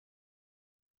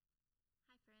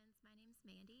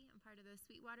Mandy. I'm part of the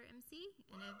Sweetwater MC,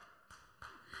 and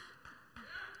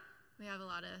we have a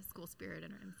lot of school spirit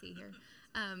in our MC here.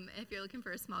 If you're looking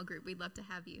for a small group, we'd love to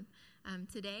have you.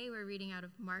 Today, we're reading out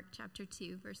of Mark chapter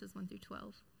 2, verses 1 through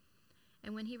 12.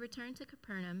 And when he returned to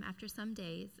Capernaum after some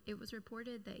days, it was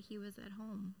reported that he was at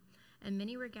home, and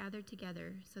many were gathered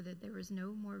together, so that there was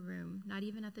no more room, not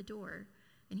even at the door.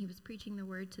 And he was preaching the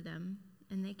word to them.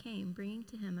 And they came, bringing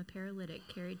to him a paralytic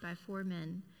carried by 4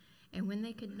 men. And when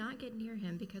they could not get near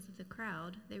him because of the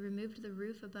crowd, they removed the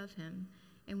roof above him.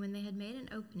 And when they had made an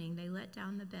opening, they let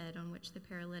down the bed on which the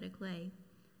paralytic lay.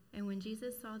 And when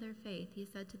Jesus saw their faith, he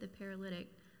said to the paralytic,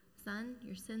 "Son,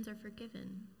 your sins are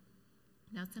forgiven."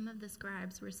 Now some of the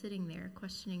scribes were sitting there,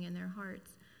 questioning in their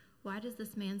hearts, "Why does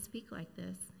this man speak like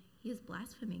this? He is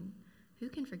blaspheming. Who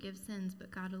can forgive sins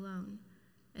but God alone?"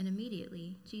 And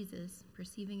immediately Jesus,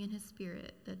 perceiving in his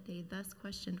spirit that they thus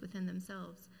questioned within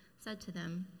themselves, said to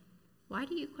them, "Why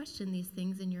do you question these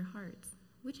things in your hearts?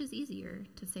 Which is easier,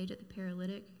 to say to the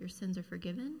paralytic, 'Your sins are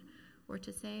forgiven,' or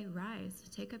to say, 'Rise,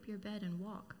 take up your bed and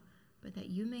walk'? But that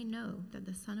you may know that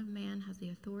the Son of Man has the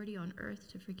authority on earth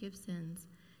to forgive sins."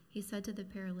 He said to the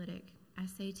paralytic, "I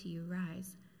say to you,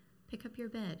 rise, pick up your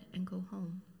bed and go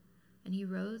home." And he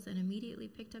rose and immediately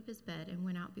picked up his bed and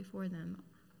went out before them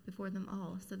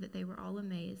all, so that they were all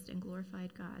amazed and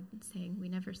glorified God, saying, "We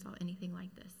never saw anything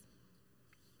like this."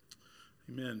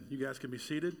 Amen. You guys can be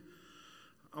seated.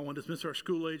 I want to dismiss our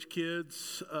school-age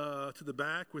kids to the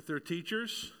back with their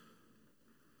teachers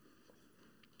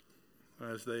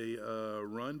as they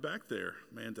run back there.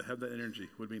 Man, to have that energy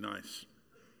would be nice.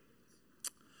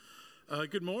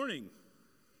 Good morning.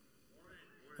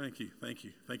 Thank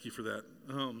you for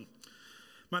that.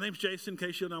 My name's Jason, in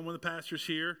case you know, I'm one of the pastors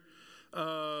here.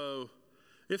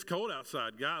 It's cold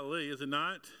outside. Golly, is it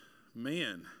not?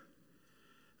 Man.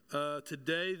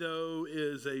 Today, though,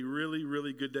 is a really,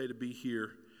 really good day to be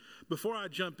here. Before I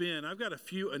jump in, I've got a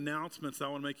few announcements I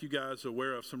want to make you guys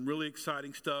aware of. Some really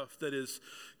exciting stuff that is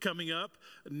coming up.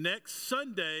 Next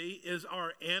Sunday is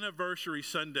our anniversary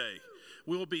Sunday.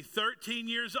 We will be 13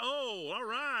 years old. All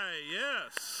right.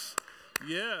 Yes.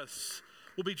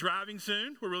 We'll be driving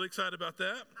soon. We're really excited about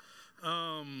that.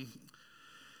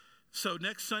 So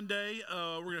next Sunday,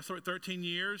 we're going to start 13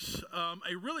 years.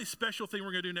 A really special thing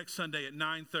we're going to do next Sunday at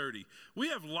 9:30. We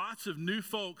have lots of new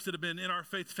folks that have been in our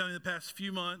faith family the past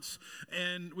few months,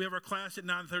 and we have our class at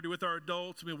 9:30 with our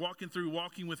adults. We've been walking through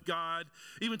Walking with God.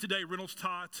 Even today, Reynolds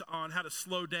taught on how to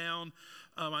slow down.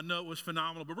 I know it was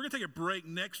phenomenal, but we're going to take a break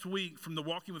next week from the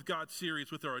Walking with God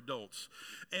series with our adults.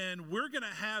 And we're going to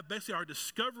have basically our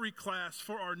discovery class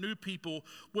for our new people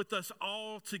with us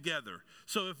all together.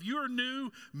 So if you're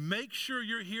new, make sure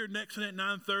you're here next Sunday at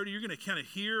 9:30. You're going to kind of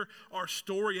hear our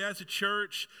story as a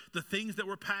church, the things that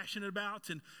we're passionate about,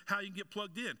 and how you can get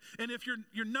plugged in. And if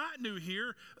you're not new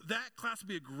here, that class will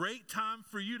be a great time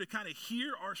for you to kind of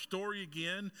hear our story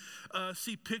again,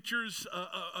 see pictures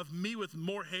of me with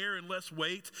more hair and less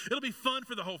weight. It'll be fun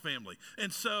for the whole family.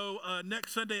 And so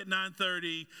next Sunday at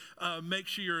 9:30, make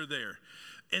sure you're there.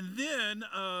 And then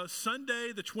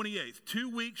Sunday the 28th, 2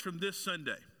 weeks from this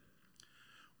Sunday,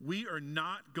 we are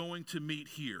not going to meet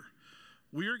here.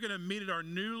 We are going to meet at our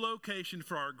new location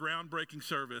for our groundbreaking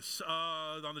service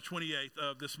on the 28th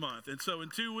of this month. And so in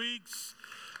 2 weeks,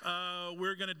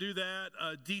 we're going to do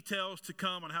that. Details to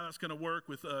come on how that's going to work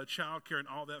with childcare and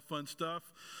all that fun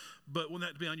stuff. But want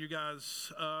that to be on you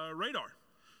guys' radar.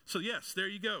 So yes, there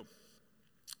you go.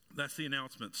 That's the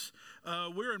announcements.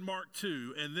 We're in Mark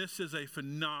 2, and this is a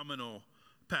phenomenal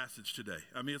passage today.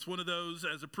 I mean, it's one of those,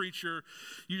 as a preacher,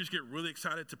 you just get really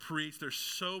excited to preach. There's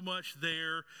so much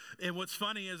there. And what's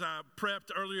funny is I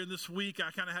prepped earlier this week,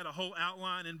 I kind of had a whole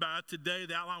outline, and by today,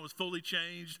 the outline was fully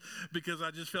changed because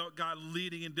I just felt God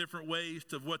leading in different ways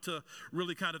to what to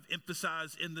really kind of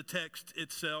emphasize in the text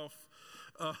itself.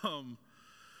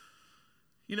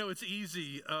 You know, it's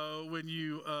easy when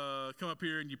you come up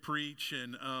here and you preach,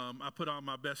 and I put on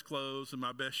my best clothes and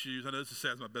my best shoes. I know this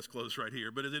says my best clothes right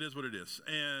here, but it is what it is.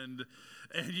 And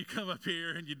you come up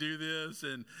here and you do this,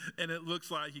 and it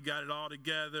looks like you got it all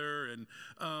together. And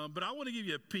but I want to give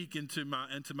you a peek into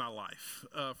my life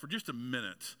for just a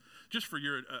minute, just for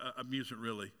your amusement,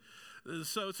 really.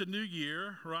 So it's a new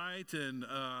year, right? And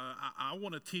I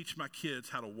want to teach my kids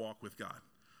how to walk with God.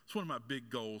 It's one of my big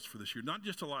goals for this year, not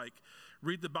just to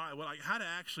read the Bible, how to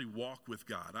actually walk with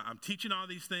God. I'm teaching all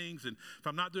these things, and if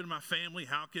I'm not doing it in my family,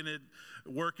 how can it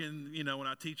work when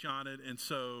I teach on it? And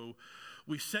so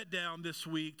we sat down this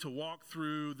week to walk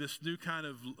through this new kind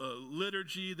of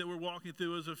liturgy that we're walking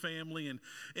through as a family, and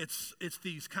it's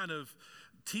these kind of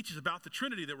teaches about the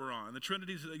Trinity that we're on. The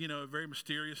Trinity is, a very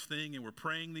mysterious thing, and we're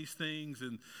praying these things,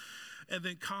 and And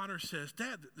then Connor says,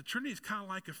 Dad, the Trinity is kind of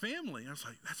like a family. I was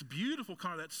like, that's beautiful,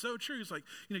 Connor. That's so true. He's like,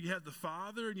 you have the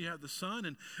Father and you have the Son,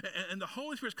 and the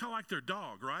Holy Spirit's kind of like their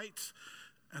dog, right?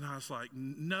 And I was like,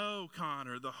 no,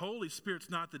 Connor, the Holy Spirit's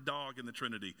not the dog in the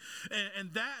Trinity.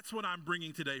 And that's what I'm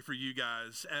bringing today for you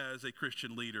guys as a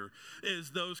Christian leader,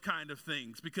 is those kind of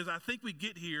things. Because I think we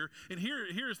get here, and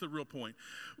here's the real point.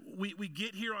 We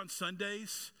get here on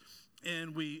Sundays,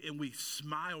 and we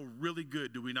smile really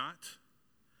good, do we not?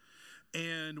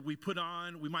 And we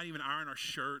might even iron our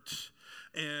shirts,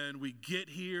 and we get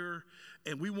here,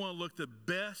 and we want to look the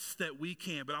best that we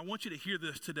can. But I want you to hear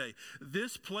this today.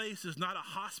 This place is not a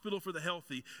hospital for the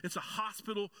healthy. It's a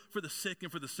hospital for the sick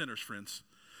and for the sinners, friends.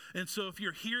 And so if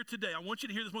you're here today, I want you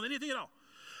to hear this more than anything at all.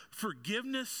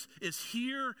 Forgiveness is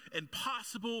here and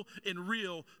possible and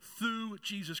real through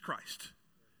Jesus Christ.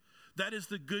 That is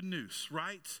the good news,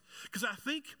 right? Because I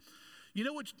think, you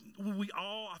know what we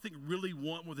all, I think, really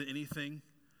want more than anything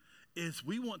is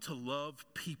we want to love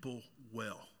people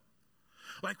well.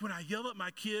 Like when I yell at my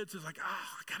kids, it's like,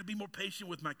 I got to be more patient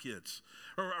with my kids.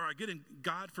 Or I get in,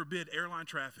 God forbid, airline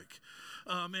traffic.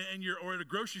 And you're or at a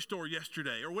grocery store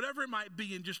yesterday or whatever it might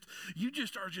be. And you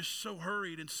are just so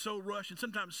hurried and so rushed and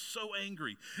sometimes so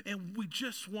angry. And we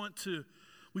want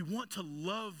to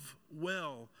love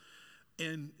well.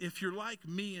 And if you're like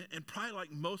me and probably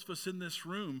like most of us in this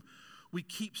room, we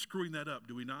keep screwing that up,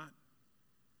 do we not?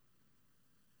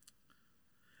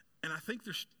 And I think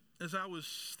as I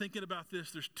was thinking about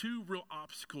this, there's two real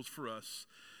obstacles for us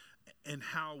in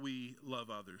how we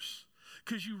love others.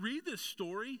 Because you read this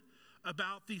story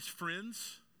about these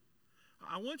friends.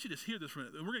 I want you to hear this.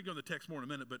 We're going to go in the text more in a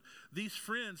minute, but these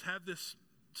friends have this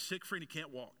sick friend who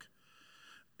can't walk.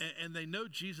 And they know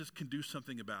Jesus can do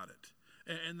something about it.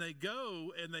 And they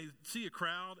go and they see a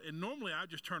crowd, and normally I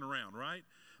just turn around, right?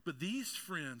 But these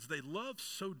friends, they love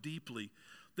so deeply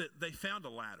that they found a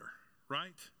ladder,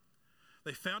 right?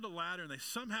 They found a ladder, and they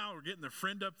somehow are getting their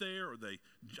friend up there, or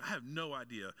I have no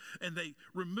idea. And they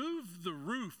remove the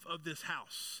roof of this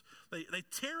house. They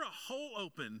tear a hole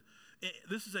open.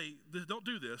 Don't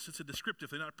do this. It's a descriptive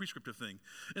thing, not a prescriptive thing.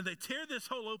 And they tear this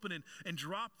hole open and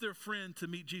drop their friend to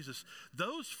meet Jesus.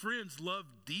 Those friends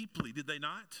loved deeply, did they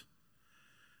not?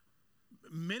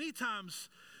 Many times,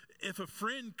 if a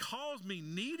friend calls me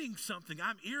needing something,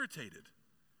 I'm irritated.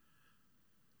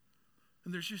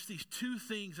 And there's just these two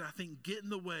things I think get in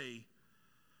the way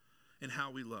in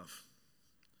how we love.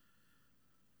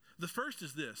 The first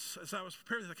is this. As I was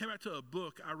preparing this, I came back to a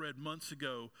book I read months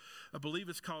ago. I believe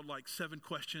it's called like 7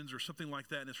 Questions or something like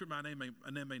that. And it's written by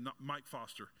a name named Mike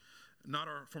Foster. Not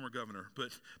our former governor, but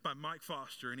by Mike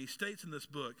Foster. And he states in this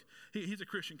book, he's a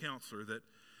Christian counselor, that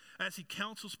as he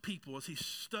counsels people, as he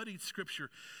studied Scripture,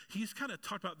 he's kind of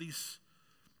talked about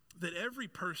that every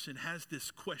person has this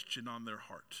question on their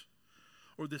heart,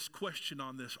 or this question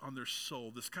on their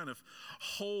soul, this kind of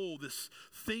hole, this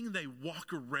thing they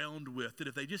walk around with, that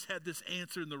if they just had this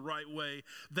answer in the right way,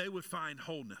 they would find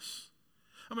wholeness.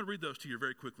 I'm going to read those to you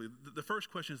very quickly. The first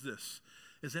question is this,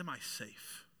 am I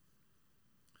safe?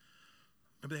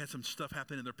 Maybe they had some stuff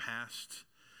happen in their past,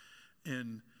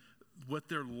 and what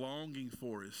they're longing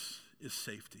for is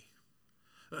safety.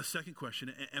 Second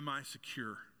question, am I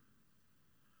secure?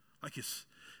 Like is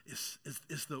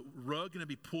the rug going to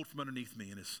be pulled from underneath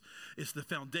me? And is the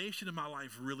foundation of my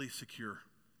life really secure?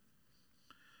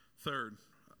 Third,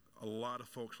 a lot of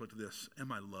folks look at this.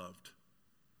 Am I loved?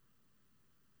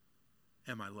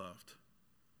 Am I loved?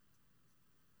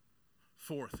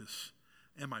 Fourth is,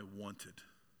 am I wanted?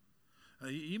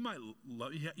 You might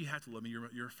love, you have to love me,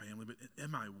 you're a family, but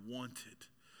am I wanted?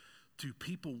 Do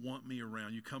people want me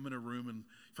around? You come in a room and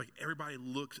it's like everybody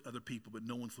looks at other people, but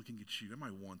no one's looking at you. Am I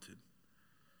wanted?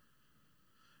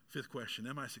 Fifth question,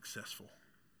 am I successful?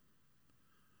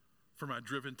 For my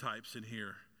driven types in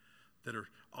here that are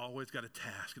always got a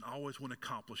task and always want to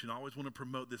accomplish and always want to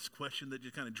promote, this question that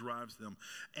just kind of drives them,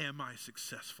 am I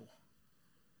successful?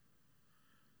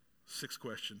 Sixth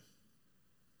question,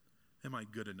 am I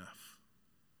good enough?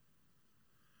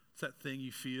 It's that thing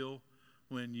you feel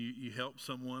when you help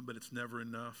someone, but it's never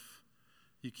enough.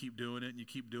 You keep doing it and you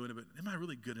keep doing it, but am I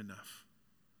really good enough?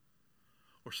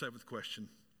 Or seventh question,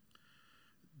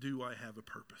 do I have a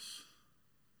purpose?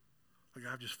 Like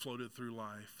I've just floated through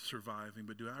life surviving,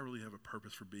 but do I really have a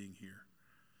purpose for being here?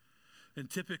 And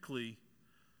typically,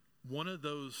 one of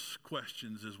those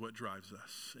questions is what drives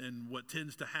us. And what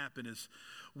tends to happen is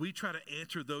we try to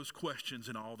answer those questions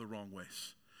in all the wrong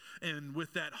ways. And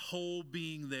with that hole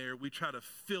being there, we try to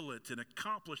fill it and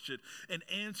accomplish it and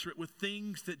answer it with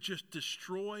things that just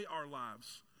destroy our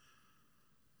lives.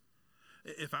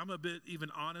 If I'm a bit even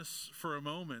honest for a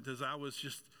moment, as I was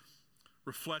just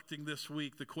reflecting this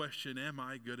week, the question, am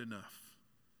I good enough,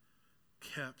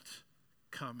 kept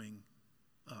coming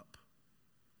up.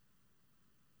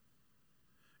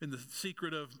 In the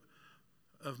secret of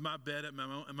my bed in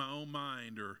my own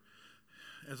mind, or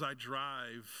as I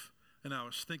drive and I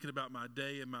was thinking about my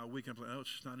day and my week, I'm like, oh,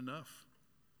 it's just not enough.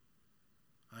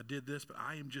 I did this, but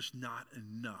I am just not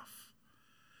enough.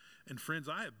 And friends,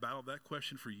 I have battled that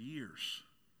question for years.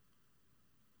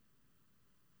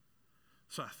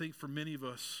 So I think for many of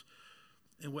us,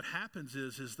 and what happens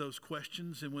is those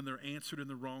questions, and when they're answered in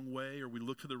the wrong way or we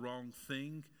look to the wrong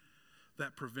thing,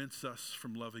 that prevents us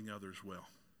from loving others well.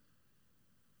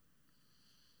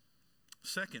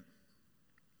 Second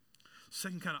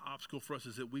kind of obstacle for us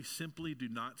is that we simply do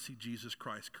not see Jesus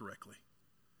Christ correctly.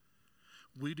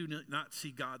 We do not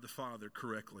see God the Father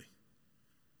correctly.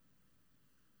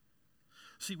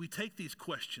 See, we take these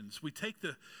questions, we take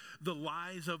the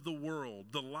lies of the world,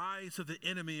 the lies of the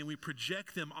enemy, and we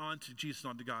project them onto Jesus,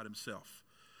 onto God himself.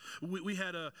 We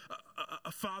had a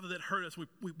father that hurt us.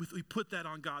 We put that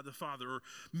on God the Father. Or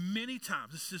many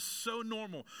times, this is so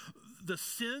normal, the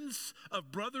sins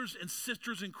of brothers and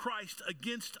sisters in Christ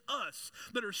against us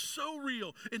that are so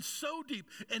real and so deep,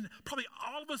 and probably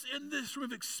all of us in this room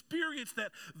have experienced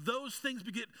that. Those things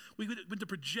we begin to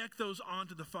project those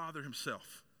onto the Father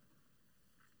himself.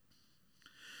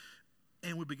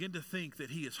 And we begin to think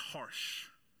that he is harsh,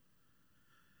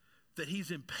 that he's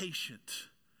impatient,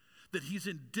 that he's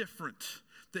indifferent,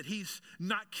 that he's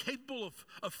not capable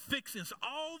of fixing us.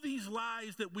 All these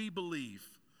lies that we believe.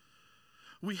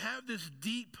 We have this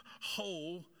deep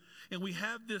hole, and we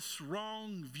have this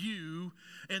wrong view,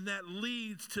 and that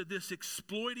leads to this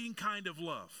exploiting kind of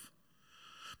love.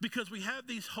 Because we have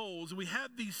these holes, and we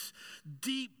have these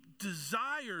deep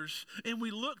desires, and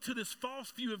we look to this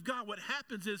false view of God. What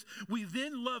happens is we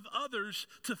then love others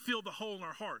to fill the hole in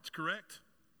our hearts, correct?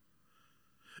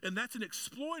 And that's an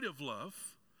exploitive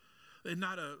love and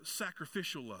not a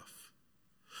sacrificial love.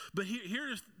 But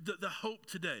here's the hope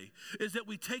today, is that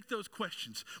we take those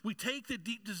questions, we take the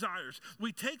deep desires,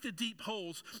 we take the deep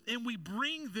holes, and we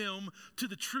bring them to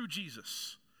the true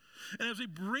Jesus. And as we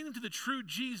bring them to the true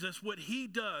Jesus, what he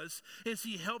does is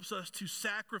he helps us to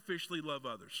sacrificially love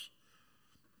others.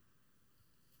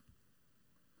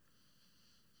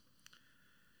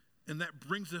 And that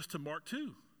brings us to Mark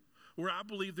 2, where I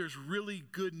believe there's really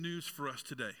good news for us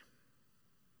today.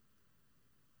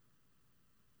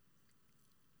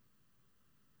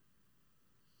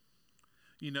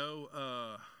 You know,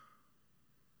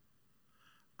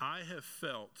 I have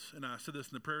felt, and I said this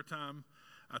in the prayer time,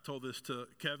 I told this to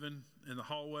Kevin in the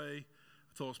hallway,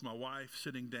 I told this to my wife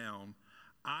sitting down,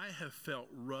 I have felt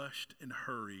rushed and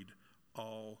hurried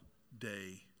all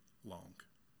day long.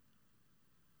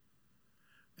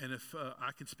 And if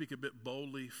I can speak a bit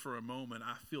boldly for a moment,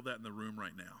 I feel that in the room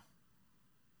right now.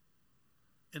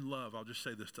 In love, I'll just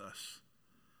say this to us.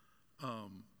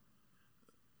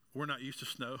 We're not used to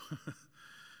snow.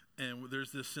 And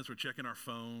there's this sense we're checking our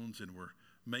phones and we're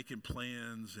making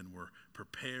plans and we're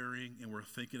preparing and we're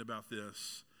thinking about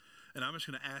this. And I'm just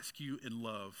going to ask you in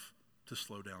love to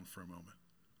slow down for a moment.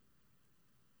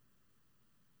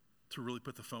 To really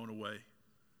put the phone away.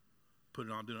 Put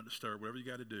it on Do Not Disturb, whatever you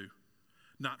got to do.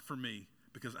 Not for me,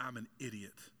 because I'm an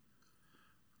idiot.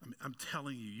 I'm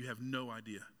telling you, you have no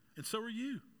idea. And so are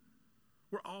you.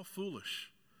 We're all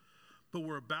foolish. But what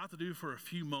we're about to do for a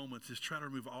few moments is try to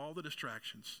remove all the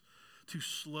distractions, to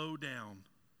slow down.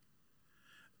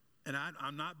 And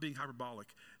I'm not being hyperbolic.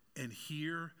 And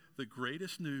hear the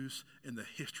greatest news in the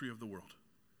history of the world.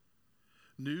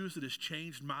 News that has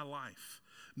changed my life.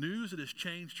 News that has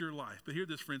changed your life. But hear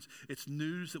this, friends. It's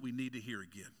news that we need to hear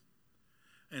again.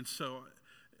 And so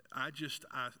I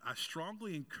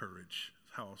strongly encourage,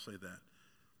 how I'll say that.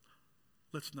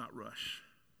 Let's not rush.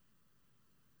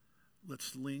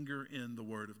 Let's linger in the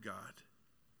Word of God.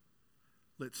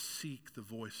 Let's seek the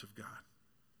voice of God.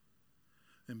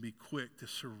 And be quick to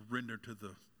surrender to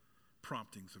the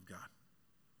promptings of God.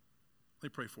 Let me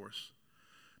pray for us.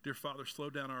 Dear Father, slow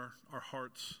down our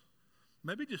hearts.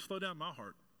 Maybe just slow down my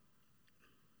heart.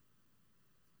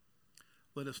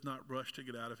 Let us not rush to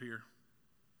get out of here.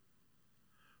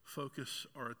 Focus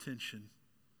our attention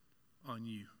on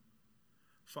you.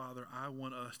 Father, I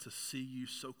want us to see you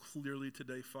so clearly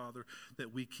today, Father,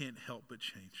 that we can't help but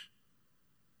change.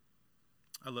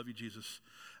 I love you, Jesus.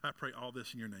 I pray all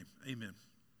this in your name. Amen.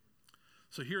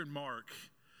 So here in Mark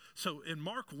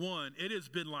 1, it has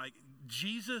been like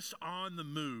Jesus on the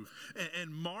move.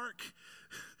 And Mark,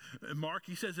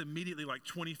 he says immediately like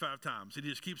 25 times. And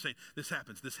he just keeps saying, this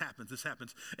happens, this happens, this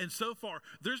happens. And so far,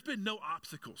 there's been no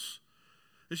obstacles.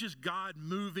 It's just God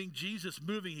moving, Jesus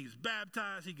moving. He's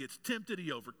baptized, he gets tempted,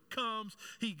 he overcomes,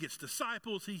 he gets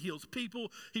disciples, he heals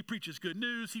people, he preaches good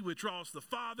news, he withdraws the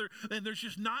Father. And there's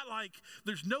just not like,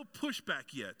 there's no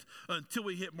pushback yet until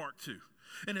we hit Mark 2.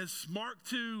 And as Mark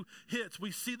 2 hits,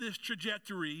 we see this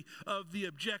trajectory of the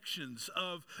objections,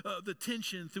 of the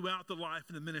tension throughout the life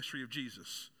and the ministry of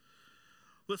Jesus.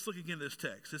 Let's look again at this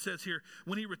text. It says here,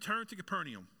 when he returned to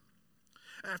Capernaum,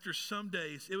 after some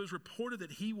days, it was reported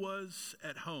that he was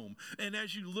at home. And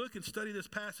as you look and study this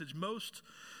passage, most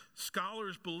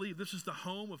scholars believe this is the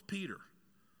home of Peter.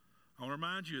 I'll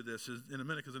remind you of this in a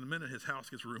minute, because in a minute his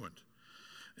house gets ruined.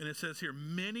 And it says here,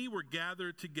 many were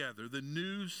gathered together. The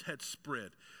news had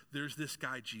spread. There's this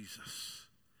guy, Jesus.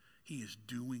 He is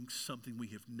doing something we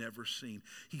have never seen.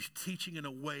 He's teaching in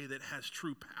a way that has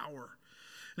true power.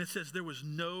 And it says there was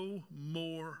no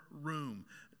more room,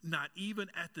 not even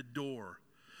at the door.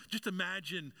 Just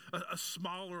imagine a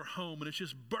smaller home and it's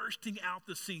just bursting out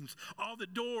the seams. All the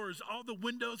doors, all the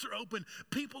windows are open.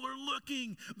 People are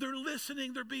looking, they're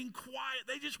listening, they're being quiet.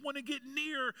 They just want to get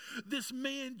near this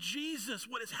man, Jesus.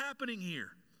 What is happening here?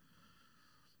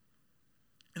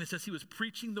 And it says he was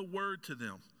preaching the word to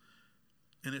them.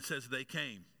 And it says they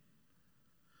came,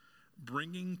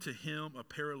 bringing to him a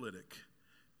paralytic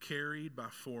carried by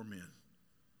 4 men.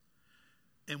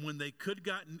 And when they could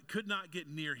not get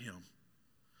near him,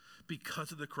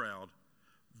 because of the crowd,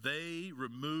 they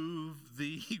removed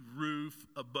the roof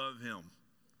above him.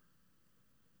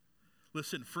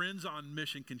 Listen, friends on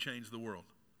mission can change the world.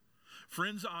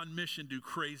 Friends on mission do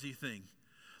crazy things.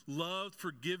 Loved,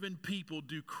 forgiven people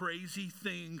do crazy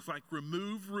things like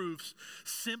remove roofs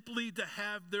simply to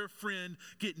have their friend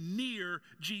get near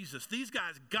Jesus. These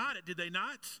guys got it, did they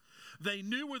not? They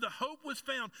knew where the hope was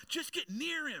found. Just get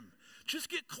near him. Just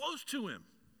get close to him.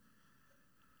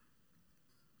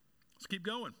 Let's keep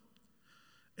going.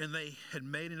 And they had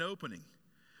made an opening,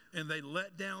 and they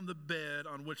let down the bed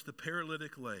on which the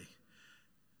paralytic lay.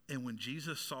 And when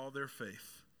Jesus saw their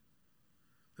faith,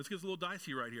 this gets a little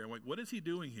dicey right here. I'm like, what is he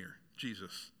doing here,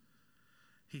 Jesus?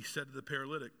 He said to the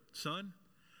paralytic, son,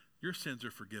 your sins are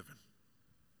forgiven.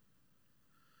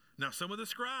 Now, some of the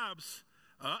scribes,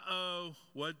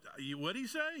 what did he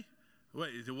say?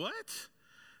 Wait, what?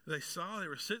 They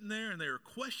were sitting there and they were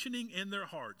questioning in their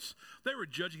hearts. They were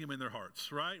judging him in their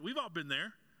hearts, right? We've all been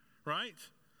there, right?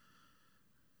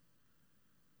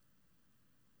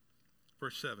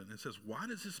 Verse 7, it says, why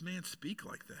does this man speak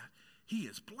like that? He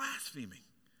is blaspheming.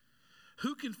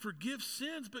 Who can forgive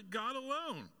sins but God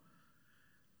alone?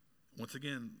 Once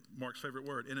again, Mark's favorite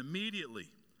word. And immediately,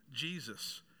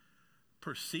 Jesus,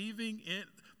 perceiving it,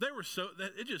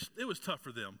 it was tough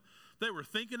for them. They were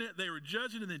thinking it, they were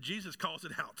judging, and then Jesus calls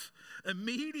it out.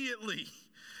 Immediately,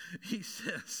 he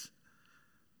says,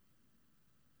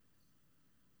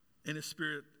 in his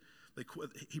spirit,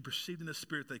 he perceived in his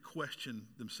spirit they questioned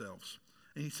themselves.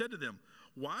 And he said to them,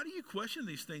 why do you question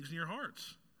these things in your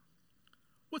hearts?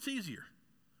 What's easier?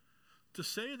 To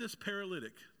say to this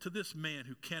paralytic, to this man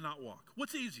who cannot walk,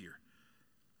 what's easier?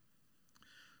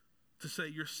 To say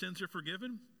your sins are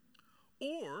forgiven?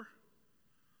 Or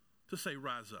to say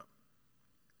rise up?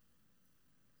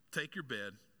 Take your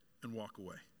bed and walk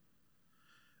away.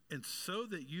 And so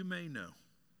that you may know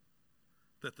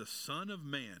that the Son of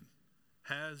Man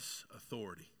has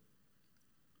authority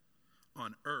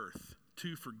on earth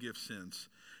to forgive sins,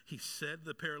 he said to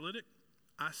the paralytic,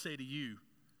 I say to you,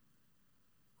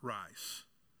 rise,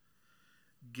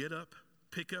 get up,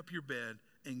 pick up your bed,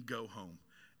 and go home.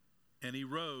 And he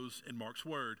rose, in Mark's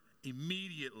word,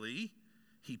 immediately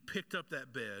he picked up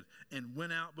that bed and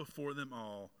went out before them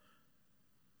all.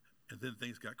 And then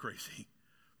things got crazy.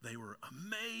 They were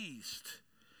amazed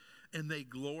and they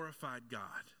glorified God,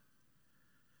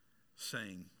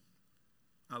 saying,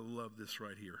 I love this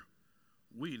right here.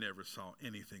 We never saw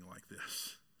anything like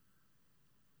this.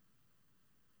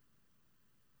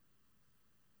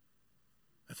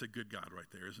 That's a good God right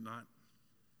there, is it not?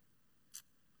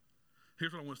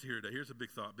 Here's what I want us to hear today. Here's a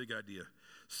big thought, big idea.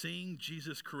 Seeing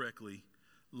Jesus correctly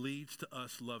leads to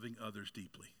us loving others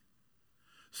deeply.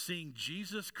 Seeing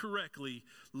Jesus correctly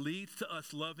leads to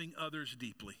us loving others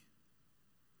deeply.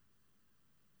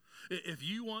 If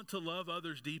you want to love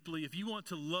others deeply, if you want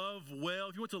to love well,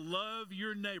 if you want to love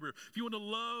your neighbor, if you want to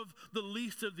love the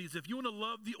least of these, if you want to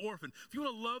love the orphan, if you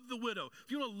want to love the widow,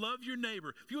 if you want to love your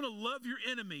neighbor, if you want to love your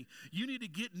enemy, you need to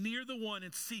get near the one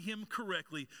and see him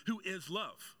correctly, who is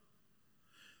love.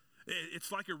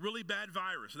 It's like a really bad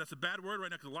virus. That's a bad word right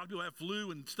now because a lot of people have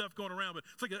flu and stuff going around, but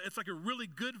it's like a really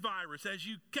good virus. As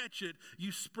you catch it,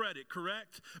 you spread it,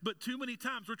 correct? But too many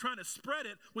times we're trying to spread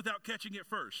it without catching it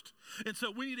first. And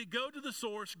so we need to go to the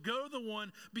source, go to the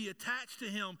one, be attached to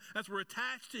him. As we're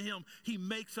attached to him, he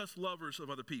makes us lovers of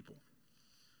other people.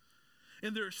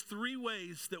 And there's three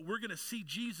ways that we're going to see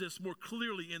Jesus more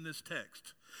clearly in this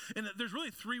text. And there's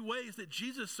really three ways that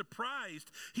Jesus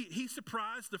surprised. He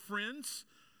surprised the friends.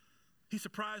 He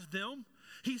surprised them.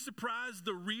 He surprised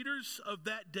the readers of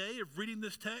that day of reading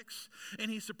this text.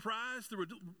 And he surprised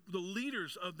the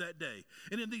leaders of that day.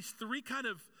 And in these three kind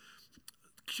of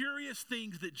curious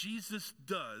things that Jesus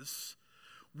does,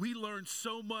 we learn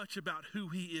so much about who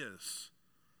he is.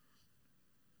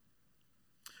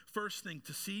 First thing,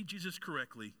 to see Jesus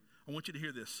correctly, I want you to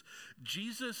hear this.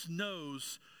 Jesus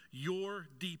knows your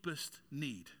deepest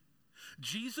need.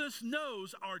 Jesus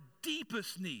knows our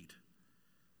deepest need.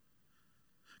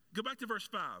 Go back to verse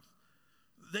 5.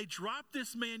 They drop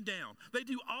this man down. They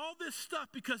do all this stuff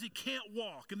because he can't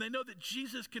walk, and they know that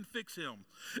Jesus can fix him.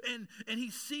 And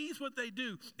he sees what they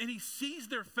do, and he sees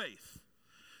their faith.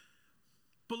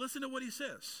 But listen to what he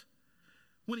says.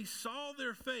 When he saw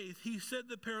their faith, he said to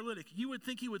the paralytic, you would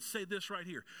think he would say this right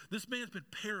here. This man's been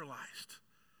paralyzed.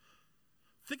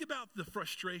 Think about the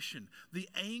frustration, the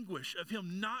anguish of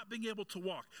him not being able to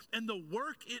walk, and the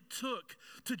work it took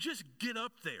to just get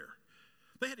up there.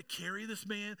 They had to carry this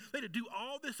man. They had to do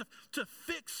all this stuff to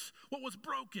fix what was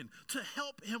broken, to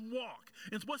help him walk.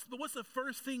 And what's the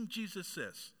first thing Jesus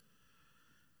says?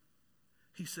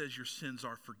 He says, your sins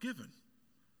are forgiven.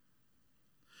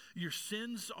 Your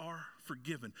sins are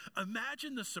forgiven.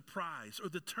 Imagine the surprise or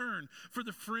the turn for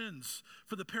the friends,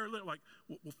 for the paralytic. Like,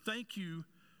 well, thank you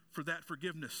for that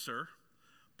forgiveness, sir.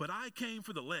 But I came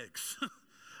for the legs.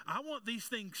 I want these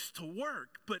things to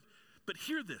work. But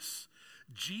hear this.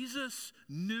 Jesus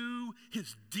knew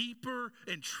his deeper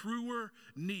and truer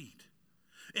need.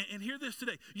 And hear this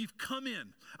today. You've come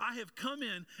in. I have come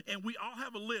in, and we all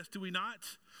have a list, do we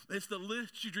not? It's the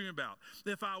list you dream about.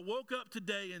 If I woke up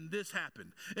today and this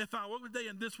happened, if I woke up today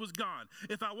and this was gone,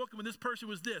 if I woke up and this person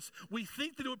was this, we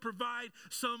think that it would provide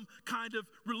some kind of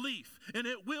relief. And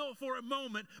it will for a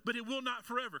moment, but it will not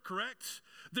forever, correct?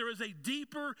 There is a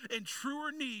deeper and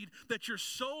truer need that your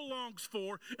soul longs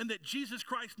for and that Jesus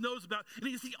Christ knows about. And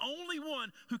he's the only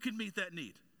one who can meet that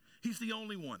need. He's the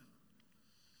only one.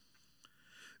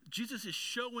 Jesus is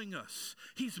showing us.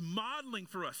 He's modeling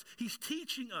for us. He's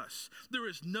teaching us. There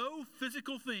is no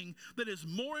physical thing that is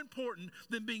more important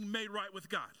than being made right with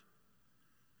God.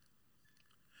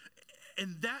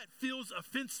 And that feels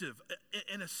offensive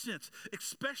in a sense,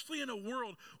 especially in a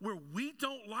world where we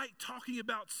don't like talking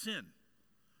about sin.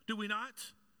 Do we not?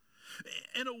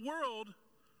 In a world,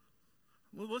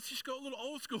 well, let's just go a little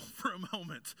old school for a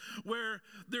moment, where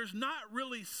there's not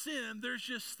really sin, there's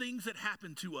just things that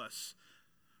happen to us.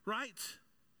 Right?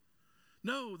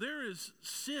 No, there is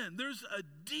sin. There's a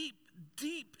deep,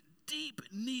 deep, deep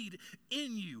need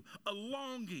in you, a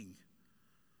longing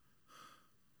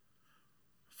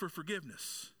for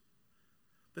forgiveness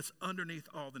that's underneath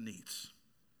all the needs.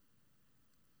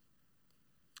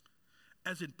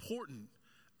 As important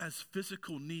as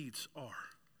physical needs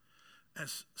are,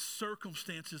 as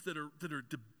circumstances that are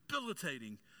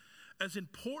debilitating, as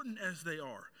important as they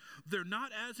are, they're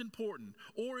not as important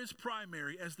or as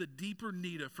primary as the deeper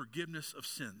need of forgiveness of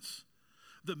sins.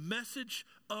 The message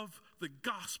of the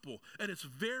gospel at its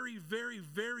very, very,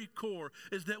 very core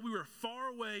is that we were far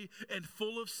away and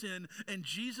full of sin, and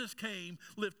Jesus came,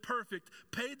 lived perfect,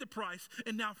 paid the price,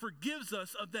 and now forgives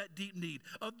us of that deep need,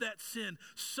 of that sin,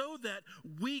 so that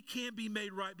we can be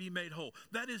made right, be made whole.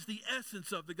 That is the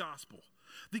essence of the gospel.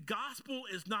 The gospel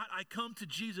is not, I come to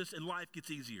Jesus and life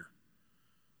gets easier.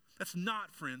 That's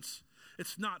not, friends.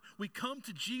 It's not. We come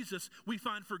to Jesus, we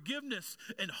find forgiveness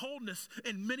and wholeness,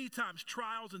 and many times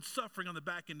trials and suffering on the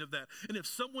back end of that. And if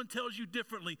someone tells you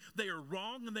differently, they are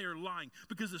wrong and they are lying.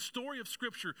 Because the story of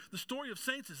Scripture, the story of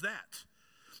saints is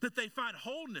that they find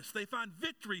wholeness, they find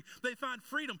victory, they find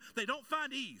freedom. They don't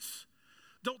find ease.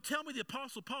 Don't tell me the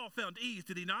Apostle Paul found ease,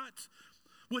 did he not?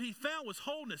 What he found was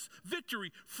wholeness,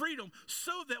 victory, freedom,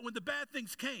 so that when the bad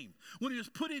things came, when he was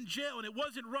put in jail and it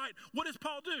wasn't right, what does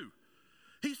Paul do?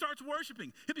 He starts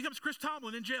worshiping. He becomes Chris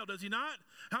Tomlin in jail, does he not?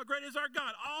 How great is our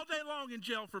God? All day long in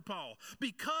jail for Paul.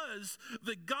 Because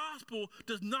the gospel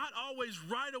does not always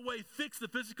right away fix the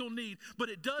physical need, but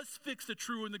it does fix the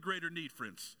true and the greater need,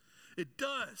 friends. It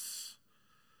does.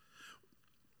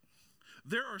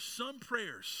 There are some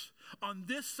prayers on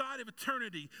this side of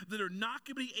eternity that are not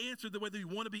going to be answered the way that we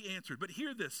want to be answered. But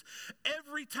hear this.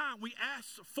 Every time we ask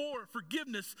for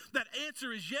forgiveness, that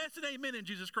answer is yes and amen in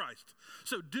Jesus Christ.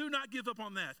 So do not give up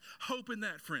on that. Hope in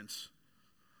that, friends.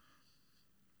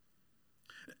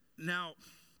 Now,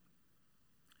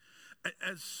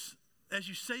 as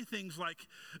you say things like,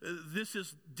 this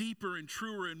is deeper and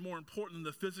truer and more important than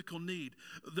the physical need,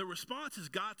 the response has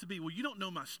got to be, well, you don't know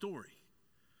my story.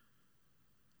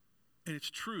 And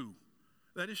it's true.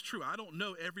 That is true. I don't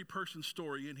know every person's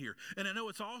story in here. And I know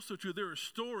it's also true. There's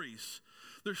stories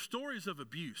of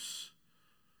abuse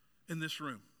in this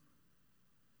room.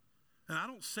 And I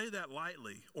don't say that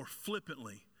lightly or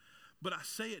flippantly, but I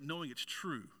say it knowing it's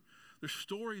true. There's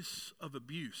stories of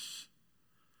abuse.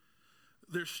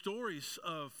 There's stories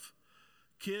of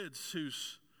kids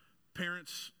whose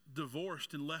parents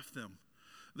divorced and left them.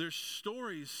 There's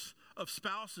stories of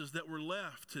spouses that were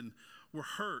left and were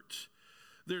hurt.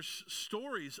 There's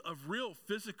stories of real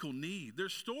physical need.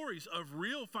 There's stories of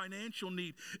real financial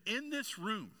need in this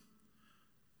room.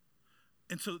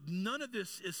 And so none of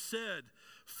this is said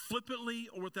flippantly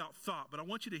or without thought, but I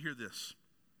want you to hear this.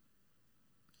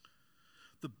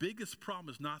 The biggest problem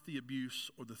is not the abuse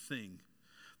or the thing.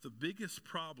 The biggest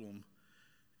problem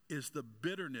is the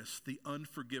bitterness the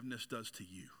unforgiveness does to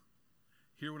you.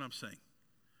 Hear what I'm saying.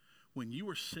 When you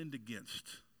are sinned against,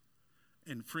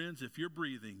 and friends, if you're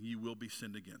breathing, you will be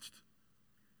sinned against.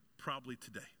 Probably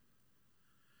today.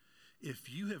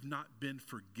 If you have not been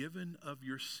forgiven of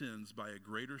your sins by a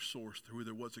greater source who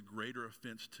there was a greater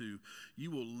offense to,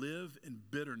 you will live in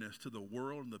bitterness to the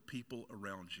world and the people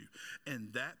around you.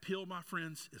 And that pill, my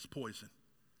friends, is poison.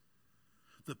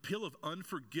 The pill of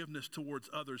unforgiveness towards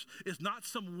others is not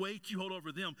some weight you hold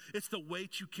over them. It's the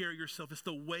weight you carry yourself. It's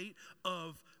the weight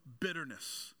of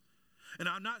bitterness. And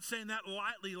I'm not saying that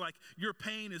lightly, like your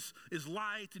pain is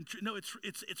light and no,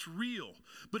 it's real.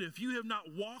 But if you have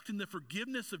not walked in the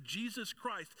forgiveness of Jesus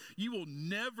Christ, you will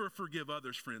never forgive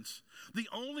others, friends. The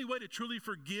only way to truly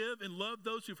forgive and love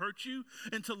those who've hurt you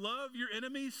and to love your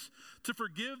enemies, to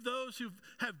forgive those who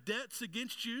have debts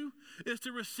against you, is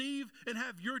to receive and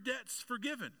have your debts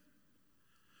forgiven.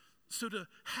 So to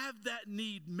have that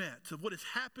need met of what has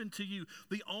happened to you,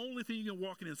 the only thing you can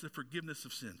walk in is the forgiveness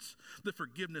of sins, the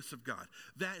forgiveness of God.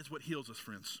 That is what heals us,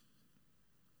 friends.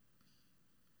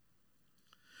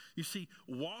 You see,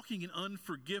 walking in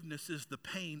unforgiveness is the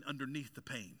pain underneath the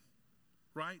pain,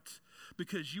 right?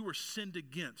 Because you were sinned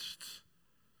against,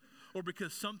 or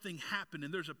because something happened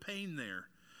and there's a pain there.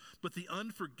 But the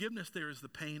unforgiveness there is the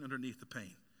pain underneath the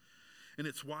pain. And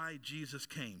it's why Jesus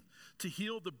came, to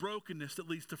heal the brokenness that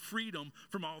leads to freedom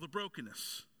from all the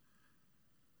brokenness.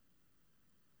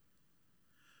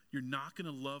 You're not going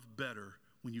to love better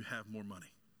when you have more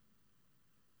money.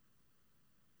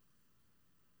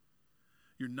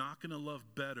 You're not going to love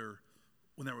better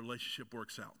when that relationship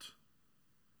works out.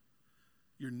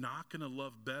 You're not going to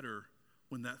love better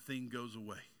when that thing goes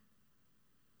away.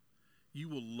 You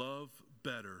will love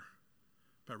better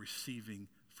by receiving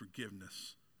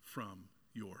forgiveness from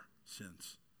your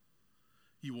sins.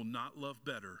 You will not love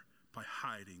better by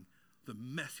hiding the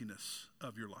messiness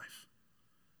of your life.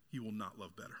 You will not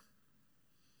love better.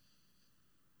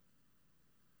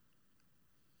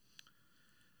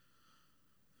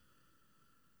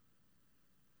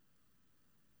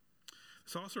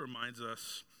 This also reminds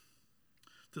us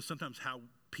to sometimes how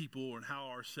people and how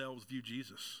ourselves view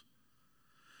Jesus.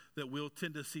 That we'll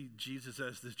tend to see Jesus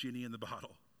as this genie in the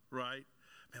bottle, right?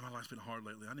 Man, my life's been hard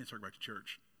lately. I need to start back to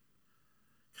church.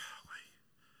 Golly.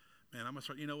 Man, I'm going to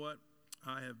start, you know what?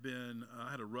 I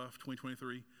had a rough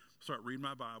 2023. Start reading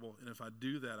my Bible, and if I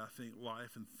do that, I think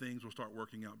life and things will start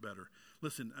working out better.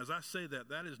 Listen, as I say that,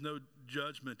 that is no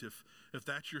judgment if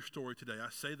that's your story today. I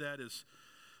say that as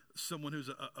someone who's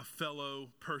a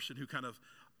fellow person who kind of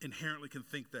inherently can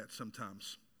think that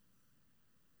sometimes.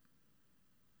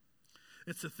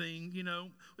 It's a thing, you know.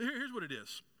 Here's what it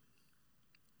is.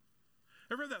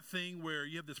 Ever have that thing where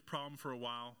you have this problem for a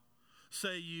while?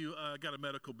 Say you got a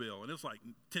medical bill, and it's like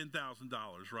 $10,000,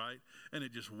 right? And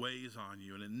it just weighs on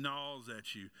you, and it gnaws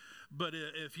at you. But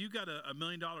if you got a $1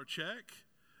 million check,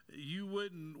 you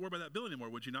wouldn't worry about that bill anymore,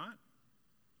 would you not?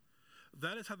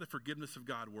 That is how the forgiveness of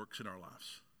God works in our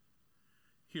lives.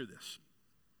 Hear this.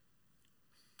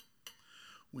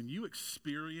 When you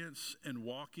experience and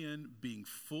walk in being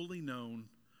fully known,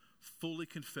 fully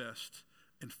confessed,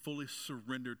 and fully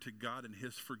surrendered to God and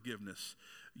His forgiveness,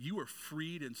 you are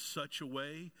freed in such a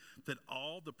way that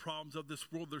all the problems of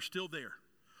this world, they're still there.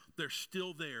 They're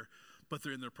still there, but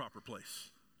they're in their proper place.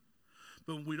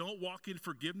 But when we don't walk in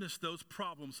forgiveness, those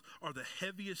problems are the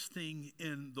heaviest thing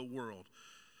in the world.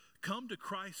 Come to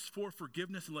Christ for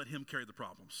forgiveness and let him carry the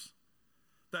problems.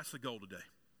 That's the goal today.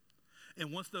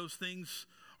 And once those things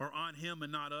are on him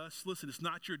and not us, listen, it's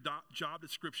not your job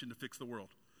description to fix the world.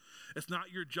 It's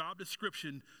not your job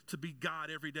description to be God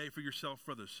every day for yourself,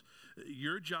 for others.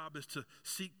 Your job is to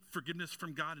seek forgiveness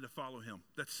from God and to follow him.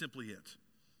 That's simply it.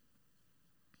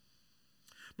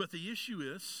 But the issue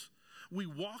is, we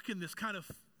walk in this kind of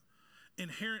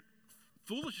inherent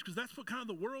foolishness because that's what kind of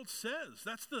the world says.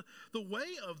 That's the way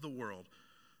of the world.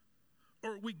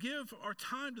 Or we give our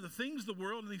time to the things of the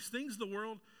world, and these things of the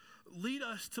world lead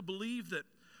us to believe that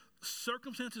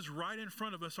circumstances right in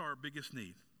front of us are our biggest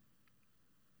need.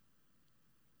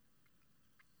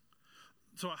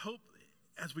 So I hope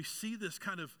as we see this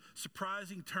kind of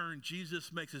surprising turn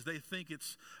Jesus makes as they think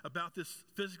it's about this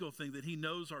physical thing, that he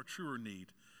knows our truer need.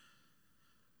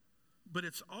 But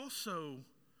it's also,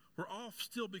 we're off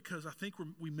still because I think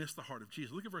we miss the heart of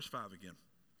Jesus. Look at verse 5 again.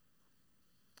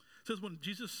 It says, when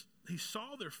Jesus, he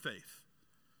saw their faith,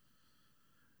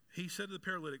 he said to the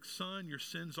paralytic, "Son, your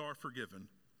sins are forgiven."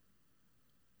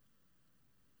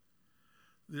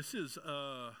 This is,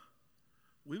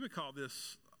 we would call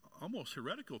this almost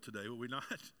heretical today, would we not?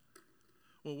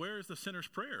 Well, where is the sinner's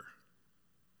prayer?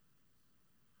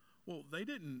 Well, they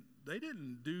didn't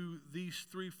do these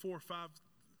 3, 4, 5.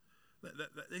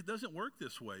 It doesn't work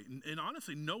this way. And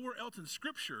honestly, nowhere else in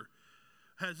Scripture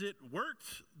has it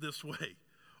worked this way.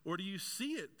 Or do you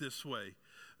see it this way?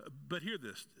 But hear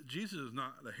this. Jesus is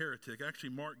not a heretic. Actually,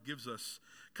 Mark gives us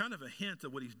kind of a hint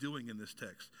of what he's doing in this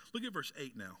text. Look at verse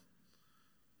 8 now.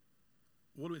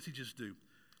 What does he just do?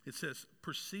 It says,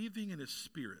 perceiving in his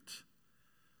spirit.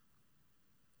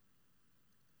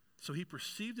 So he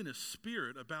perceived in his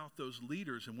spirit about those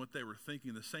leaders and what they were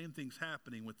thinking. The same thing's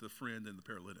happening with the friend and the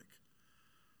paralytic.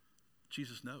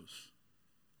 Jesus knows.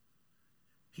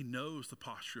 He knows the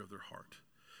posture of their heart.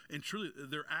 And truly,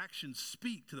 their actions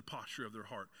speak to the posture of their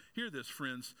heart. Hear this,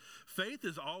 friends. Faith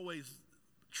is always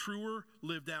truer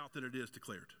lived out than it is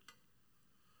declared.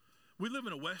 We live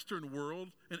in a Western world,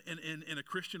 in a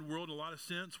Christian world in a lot of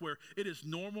sense, where it is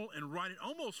normal and right and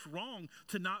almost wrong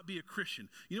to not be a Christian.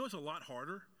 You know what's a lot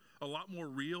harder, a lot more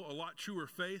real, a lot truer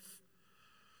faith?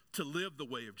 To live the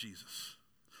way of Jesus.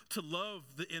 To love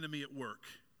the enemy at work.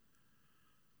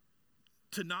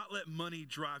 To not let money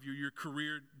drive you, your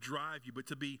career drive you, but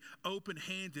to be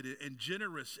open-handed and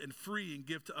generous and free and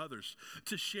give to others.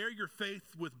 To share your faith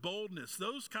with boldness.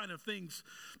 Those kind of things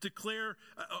declare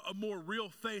a more real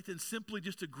faith than simply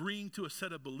just agreeing to a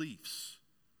set of beliefs.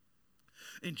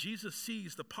 And Jesus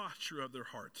sees the posture of their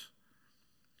heart.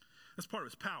 That's part of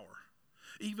his power.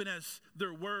 Even as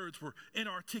their words were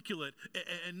inarticulate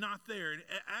and not there. And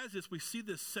as this, we see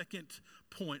this second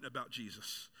point about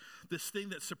Jesus. This thing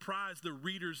that surprised the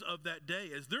readers of that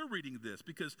day as they're reading this,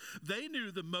 because they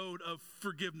knew the mode of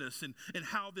forgiveness and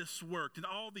how this worked and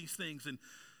all these things. And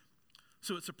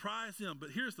so it surprised them. But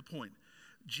here's the point.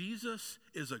 Jesus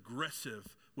is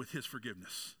aggressive with his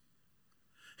forgiveness.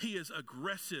 He is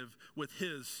aggressive with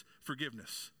his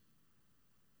forgiveness.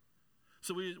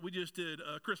 So we just did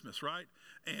Christmas, right?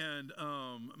 And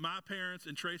my parents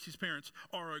and Tracy's parents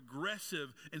are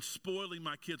aggressive in spoiling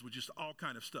my kids with just all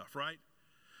kind of stuff, right?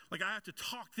 Like I have to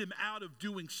talk them out of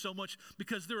doing so much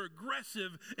because they're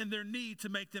aggressive in their need to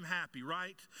make them happy,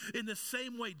 right? In the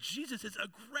same way, Jesus is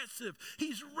aggressive.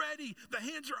 He's ready. The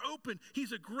hands are open.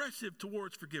 He's aggressive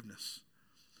towards forgiveness.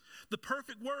 The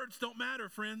perfect words don't matter,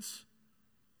 friends.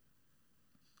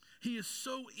 He is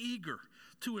so eager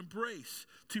to embrace,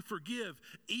 to forgive,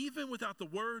 even without the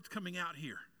words coming out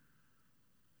here.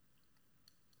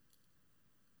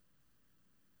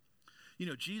 You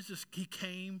know, Jesus, he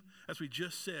came, as we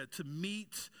just said, to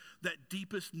meet that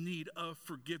deepest need of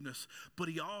forgiveness, but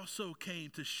he also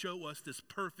came to show us this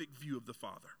perfect view of the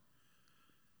Father.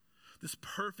 This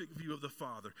perfect view of the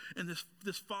Father. And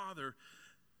this Father,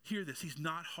 hear this, he's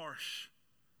not harsh.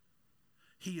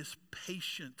 He is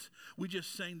patient. We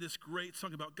just sang this great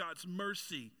song about God's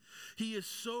mercy. He is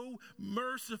so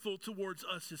merciful towards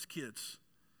us, his kids.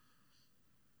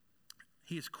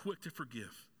 He is quick to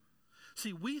forgive.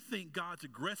 See, we think God's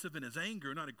aggressive in his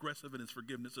anger, not aggressive in his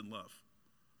forgiveness and love.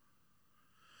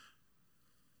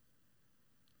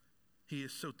 He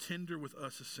is so tender with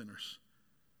us as sinners.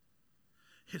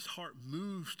 His heart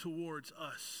moves towards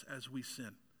us as we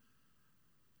sin.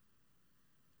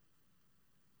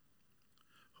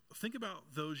 Think about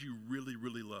those you really,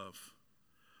 really love,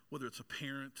 whether it's a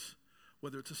parent,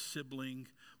 whether it's a sibling,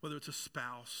 whether it's a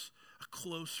spouse, a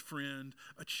close friend,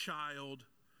 a child.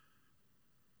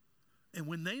 And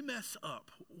when they mess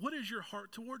up, what is your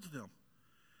heart towards them?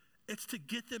 It's to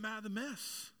get them out of the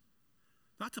mess.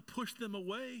 not to push them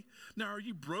away. Now, are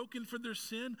you broken for their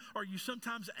sin? Are you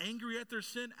sometimes angry at their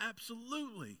sin?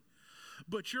 Absolutely.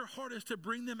 But your heart is to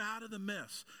bring them out of the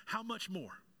mess. How much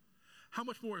more? How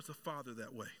much more is the Father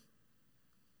that way?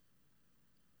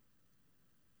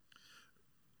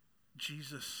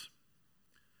 Jesus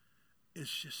is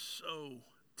just so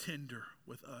tender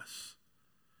with us.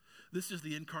 This is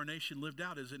the incarnation lived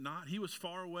out, is it not? He was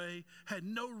far away, had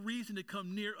no reason to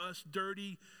come near us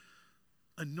dirty,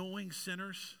 annoying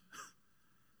sinners.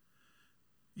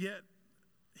 Yet,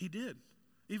 he did.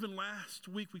 Even last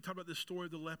week, we talked about this story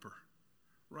of the leper,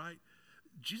 right?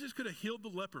 Jesus could have healed the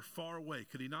leper far away,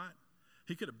 could he not?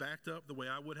 He could have backed up the way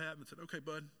I would have and said, okay,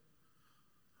 bud,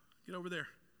 get over there.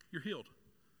 You're healed.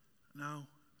 No,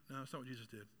 that's not what Jesus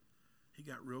did. He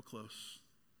got real close.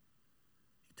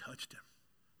 He touched him,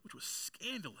 which was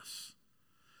scandalous.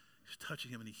 He was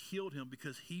touching him, and he healed him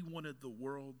because he wanted the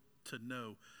world to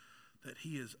know that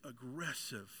he is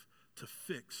aggressive to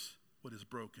fix what is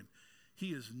broken. He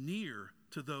is near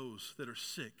to those that are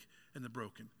sick and the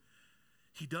broken.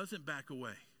 He doesn't back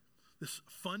away. This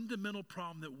fundamental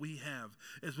problem that we have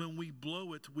is when we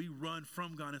blow it, we run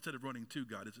from God instead of running to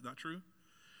God. Is it not true?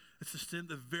 It's the sin,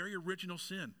 the very original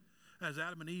sin. As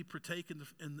Adam and Eve partake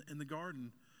in the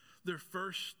garden, their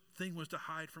first thing was to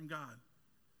hide from God.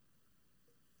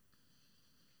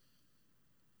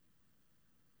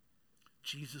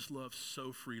 Jesus loves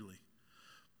so freely.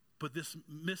 But this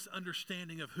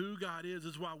misunderstanding of who God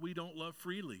is why we don't love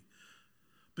freely.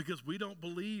 Because we don't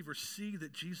believe or see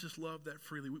that Jesus loved that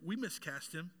freely. We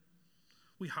miscast him.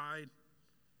 We hide.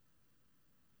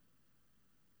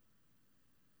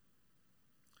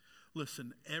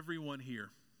 Listen, everyone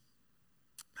here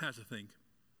has a thing.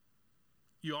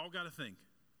 You all got a thing.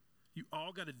 You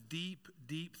all got a deep,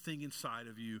 deep thing inside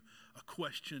of you. A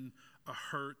question, a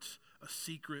hurt, a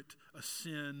secret, a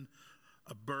sin,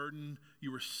 a burden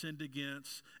you were sinned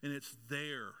against, and it's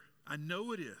there. I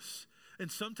know it is.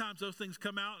 And sometimes those things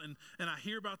come out, and I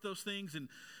hear about those things,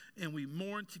 and we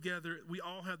mourn together. We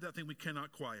all have that thing we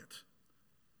cannot quiet.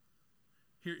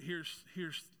 Here's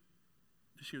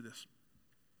just hear this.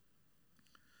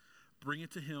 Bring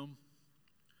it to him.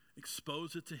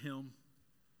 Expose it to him.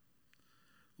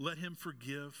 Let him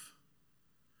forgive.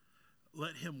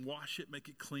 Let him wash it, make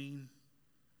it clean.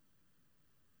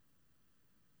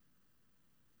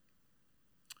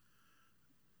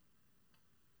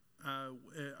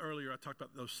 Earlier I talked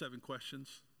about those 7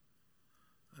 questions.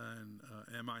 And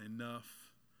am I enough?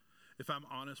 If I'm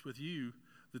honest with you,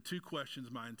 the 2 questions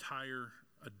my entire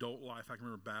adult life I can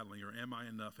remember battling are, am I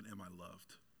enough and am I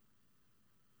loved?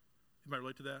 Anybody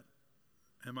relate to that?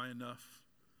 Am I enough?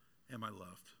 Am I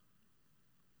loved?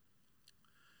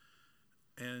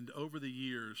 And over the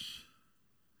years,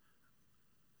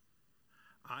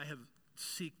 I have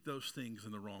seeked those things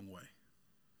in the wrong way.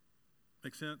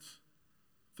 Make sense?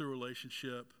 Through a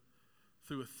relationship,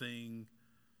 through a thing,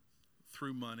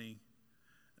 through money.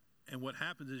 And what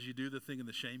happens is you do the thing and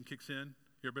the shame kicks in.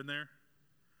 You ever been there?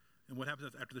 And what happens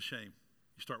after the shame?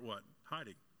 You start what?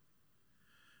 Hiding.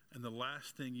 And the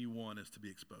last thing you want is to be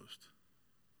exposed.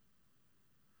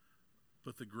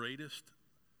 But the greatest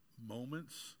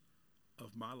moments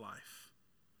of my life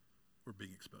were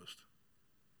being exposed.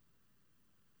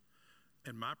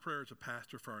 And my prayer as a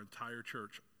pastor for our entire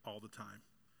church all the time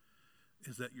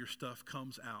is that your stuff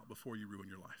comes out before you ruin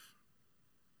your life.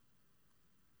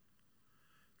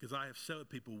 Because I have sat with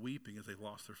people weeping as they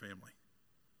lost their family,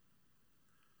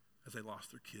 as they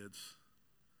lost their kids,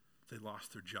 as they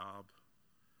lost their job,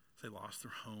 as they lost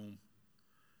their home,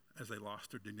 as they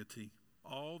lost their dignity,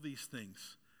 all these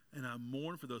things. And I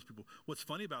mourn for those people. What's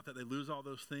funny about that, they lose all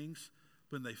those things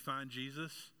when they find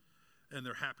Jesus and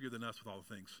they're happier than us with all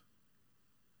the things.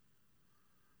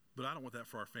 But I don't want that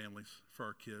for our families, for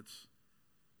our kids.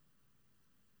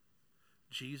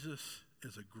 Jesus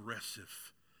is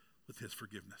aggressive with his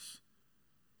forgiveness.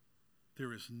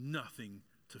 There is nothing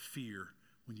to fear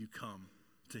when you come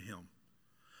to him.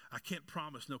 I can't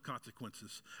promise no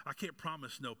consequences. I can't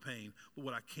promise no pain. But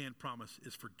what I can promise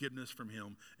is forgiveness from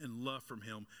him and love from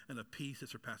him and a peace that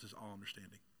surpasses all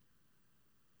understanding.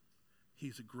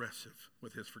 He's aggressive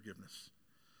with his forgiveness.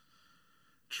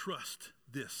 Trust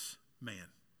this man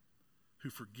who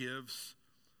forgives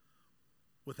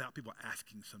without people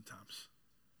asking sometimes.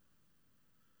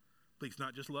 But he's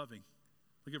not just loving.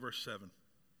 Look at verse 7.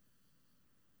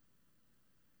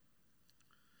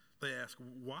 They ask,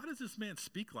 why does this man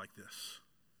speak like this?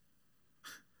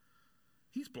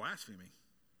 He's blaspheming.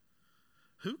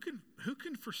 Who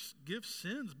can forgive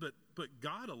sins but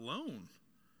God alone?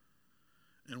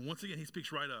 And once again, he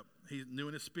speaks right up. He's new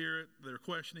in his spirit. They're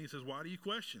questioning. He says, why do you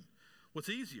question? What's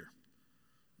easier?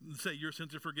 Say your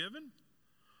sins are forgiven?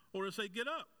 Or to say get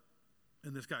up?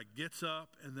 And this guy gets up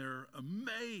and they're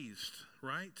amazed,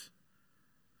 right?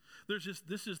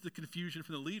 This is the confusion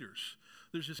from the leaders.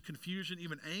 There's this confusion,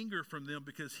 even anger from them,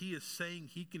 because he is saying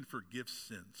he can forgive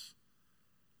sins.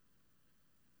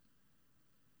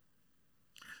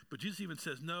 But Jesus even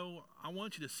says, no, I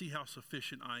want you to see how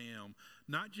sufficient I am.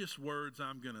 Not just words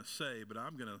I'm going to say, but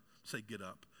I'm going to say get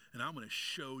up. And I'm going to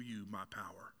show you my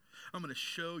power. I'm going to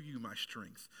show you my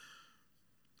strength.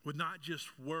 With not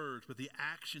just words, but the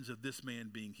actions of this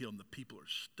man being healed. And the people are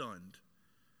stunned.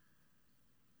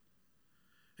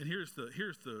 And here's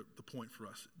the point for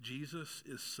us. Jesus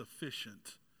is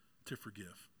sufficient to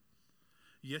forgive.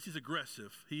 Yes, he's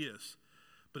aggressive. He is.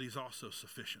 But he's also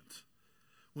sufficient.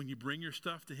 When you bring your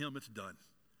stuff to him, it's done.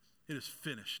 It is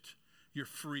finished. You're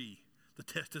free. The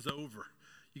test is over.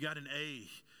 You got an A.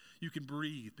 You can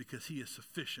breathe because he is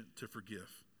sufficient to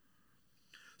forgive.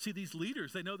 See, these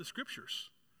leaders, they know the scriptures.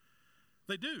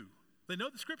 They do. They know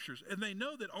the scriptures, and they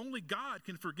know that only God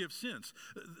can forgive sins.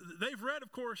 They've read,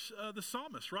 of course, the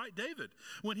psalmist, right? David,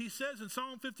 when he says in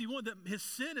Psalm 51 that his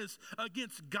sin is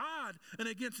against God and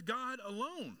against God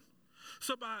alone.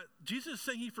 So by Jesus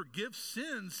saying he forgives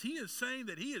sins, he is saying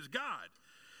that he is God.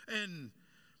 And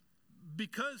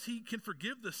because he can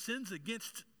forgive the sins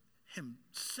against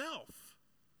himself,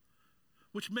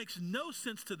 which makes no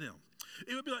sense to them.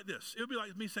 It would be like this. It would be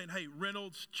like me saying, hey,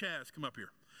 Reynolds, Chaz, come up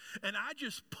here. And I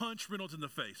just punch Reynolds in the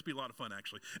face. It'd be a lot of fun,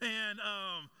 actually. And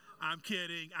I'm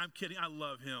kidding. I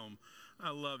love him.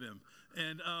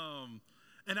 And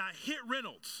I hit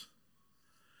Reynolds.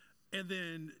 And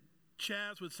then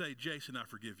Chaz would say, Jason, I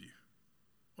forgive you.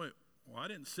 Wait, well, I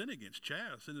didn't sin against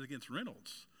Chaz. I sinned against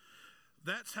Reynolds.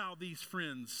 That's how these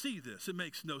friends see this. It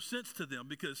makes no sense to them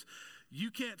because you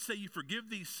can't say you forgive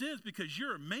these sins because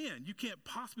you're a man. You can't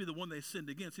possibly be the one they sinned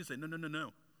against. He say,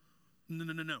 no.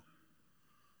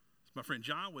 My friend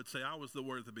John would say, I was the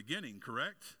word at the beginning,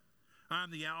 correct? I'm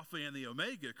the Alpha and the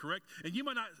Omega, correct? And you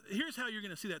might not, here's how you're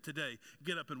going to see that today.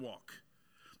 Get up and walk.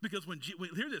 Because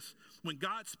hear this, when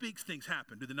God speaks, things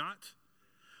happen, do they not?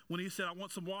 When he said, I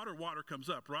want some water, water comes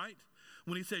up, right?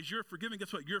 When he says, you're forgiven,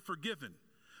 guess what? You're forgiven.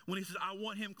 When he says, I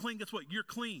want him clean, guess what? You're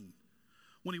clean.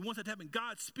 When he wants that to happen,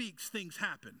 God speaks, things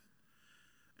happen.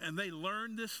 And they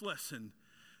learn this lesson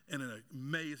in an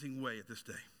amazing way at this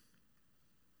day.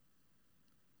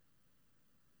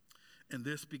 And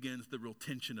this begins the real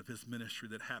tension of his ministry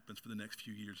that happens for the next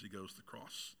few years he goes to the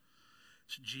cross.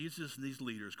 It's Jesus and these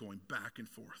leaders going back and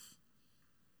forth.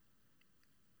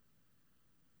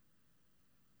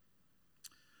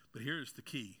 But here's the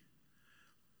key.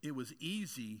 It was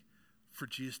easy for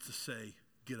Jesus to say,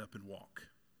 get up and walk.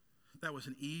 That was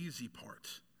an easy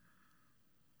part.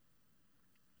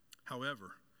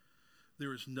 However,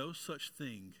 there is no such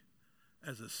thing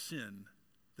as a sin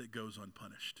that goes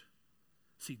unpunished.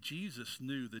 See, Jesus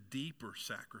knew the deeper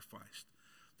sacrifice,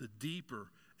 the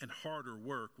deeper and harder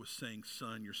work was saying,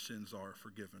 son, your sins are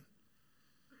forgiven.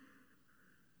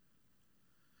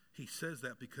 He says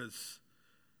that because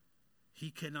he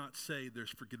cannot say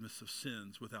there's forgiveness of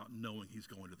sins without knowing he's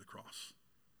going to the cross.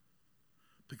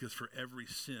 Because for every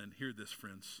sin, hear this,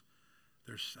 friends,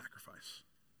 there's sacrifice.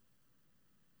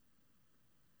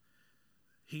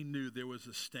 He knew there was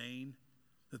a stain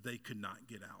that they could not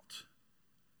get out.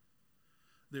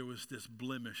 There was this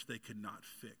blemish they could not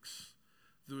fix.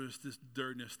 There was this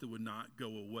dirtiness that would not go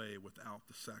away without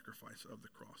the sacrifice of the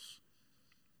cross.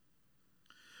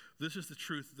 This is the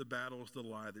truth of the battle, is the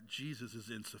lie that Jesus is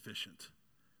insufficient.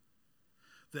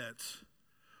 That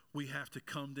we have to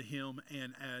come to him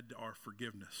and add our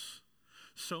forgiveness.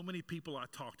 So many people I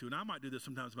talk to, and I might do this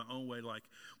sometimes my own way, like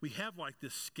we have like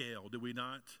this scale, do we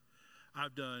not? I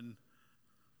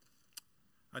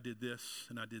did this,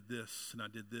 and I did this, and I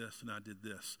did this, and I did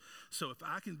this. So if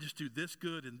I can just do this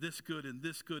good, and this good, and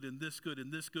this good, and this good,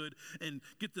 and this good, and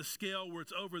get the scale where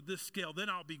it's over this scale, then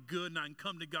I'll be good, and I can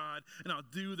come to God, and I'll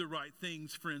do the right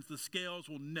things, friends. The scales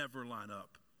will never line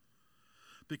up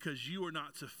because you are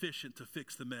not sufficient to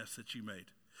fix the mess that you made.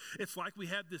 It's like we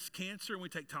have this cancer, and we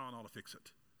take Tylenol to fix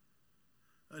it.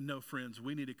 No, friends,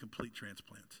 we need a complete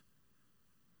transplant.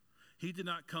 He did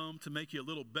not come to make you a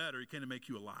little better. He came to make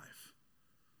you alive.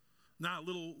 Not a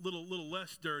little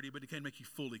less dirty, but he can make you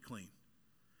fully clean.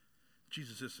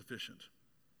 Jesus is sufficient.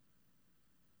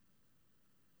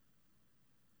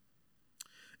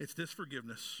 It's this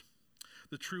forgiveness,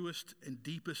 the truest and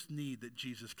deepest need that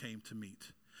Jesus came to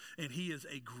meet. And he is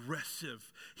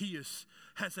aggressive. He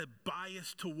has a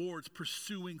bias towards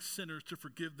pursuing sinners to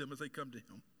forgive them as they come to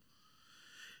him.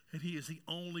 And he is the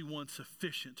only one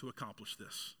sufficient to accomplish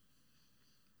this.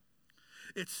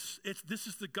 This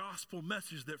is the gospel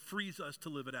message that frees us to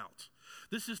live it out.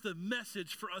 This is the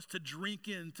message for us to drink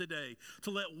in today,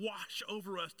 to let wash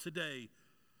over us today.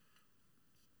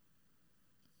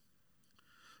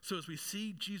 So as we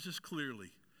see Jesus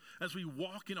clearly, as we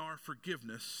walk in our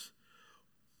forgiveness,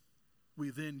 we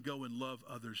then go and love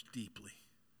others deeply.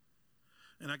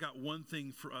 And I got one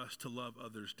thing for us to love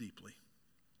others deeply.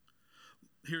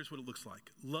 Here's what it looks like.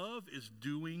 Love is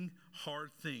doing hard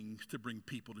things to bring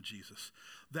people to Jesus.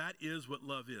 That is what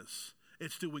love is.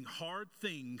 It's doing hard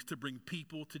things to bring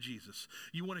people to Jesus.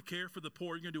 You want to care for the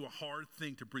poor, you're going to do a hard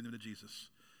thing to bring them to Jesus.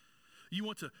 You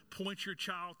want to point your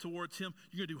child towards him,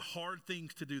 you're going to do hard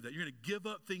things to do that. You're going to give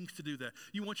up things to do that.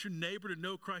 You want your neighbor to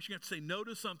know Christ, you have to say no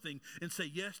to something and say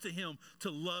yes to him, to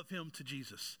love him to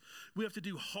Jesus. We have to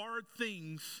do hard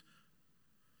things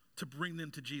to bring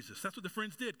them to Jesus. That's what the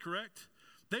friends did, correct?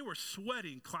 They were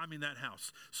sweating climbing that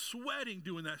house, sweating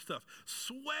doing that stuff,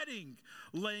 sweating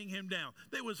laying him down.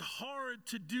 It was hard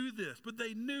to do this, but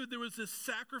they knew there was this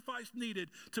sacrifice needed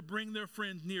to bring their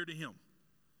friend near to him.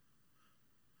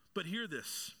 But hear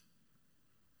this.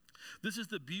 This is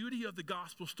the beauty of the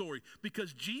gospel story,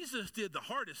 because Jesus did the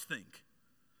hardest thing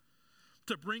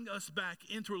to bring us back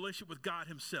into a relationship with God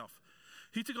himself.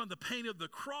 He took on the pain of the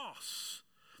cross,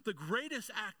 the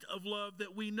greatest act of love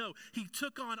that we know. He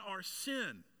took on our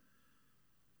sin.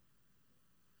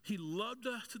 He loved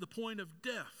us to the point of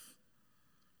death.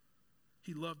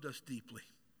 He loved us deeply.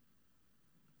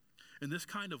 And this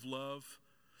kind of love,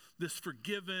 this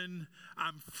forgiven,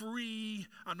 I'm free,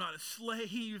 I'm not a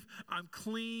slave, I'm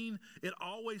clean, it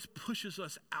always pushes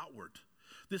us outward.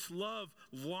 This love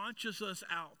launches us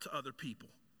out to other people.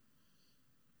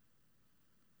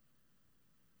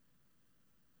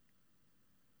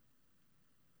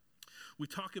 We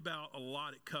talk about a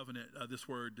lot at Covenant, this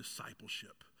word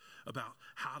discipleship, about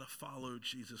how to follow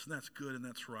Jesus, and that's good and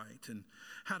that's right, and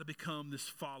how to become this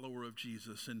follower of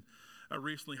Jesus. And I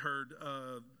recently heard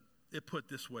it put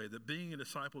this way, that being a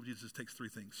disciple of Jesus takes three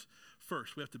things.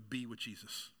 First, we have to be with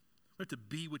Jesus. We have to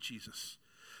be with Jesus.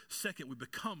 Second, we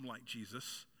become like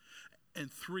Jesus.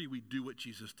 And three, we do what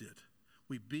Jesus did.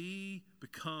 We be,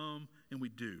 become, and we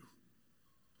do.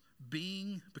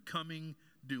 Being, becoming,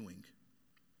 doing.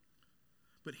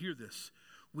 But hear this,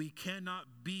 we cannot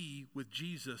be with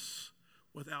Jesus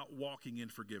without walking in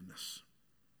forgiveness.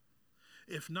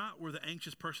 If not, we're the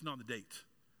anxious person on the date,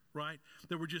 right?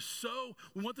 That we're just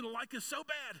we want them to like us so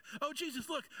bad. Oh, Jesus,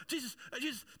 look, Jesus,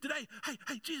 today,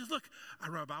 hey, Jesus, look. I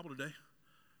read a Bible today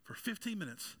for 15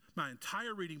 minutes, my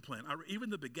entire reading plan.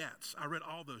 Even the begats, I read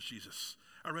all those, Jesus.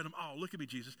 I read them all. Look at me,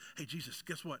 Jesus. Hey, Jesus,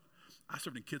 guess what? I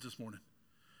served in kids this morning.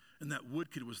 And that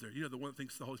wood kid was there. You know, the one that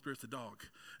thinks the Holy Spirit's the dog.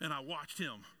 And I watched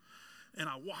him.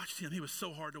 He was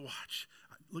so hard to watch.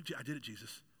 Look, I did it,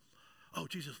 Jesus. Oh,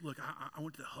 Jesus, look, I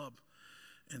went to the hub.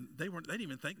 And they didn't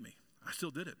even thank me. I still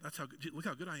did it. That's how good, look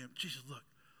how good I am. Jesus, look.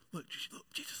 Look,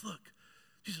 Jesus, look.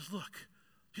 Jesus, look.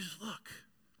 Jesus, look.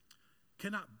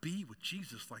 Cannot be with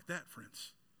Jesus like that,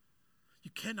 friends. You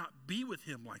cannot be with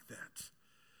him like that.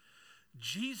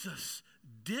 Jesus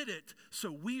did it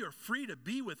so we are free to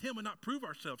be with him and not prove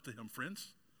ourselves to him, friends.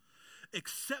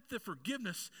 Accept the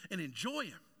forgiveness and enjoy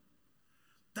him.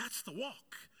 That's the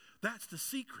walk. That's the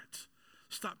secret.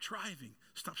 Stop striving.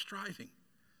 Stop striving.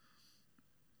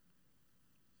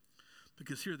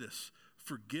 Because hear this,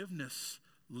 forgiveness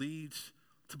leads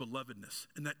to belovedness.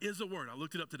 And that is a word. I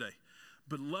looked it up today.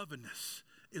 Belovedness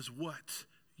is what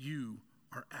you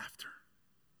are after.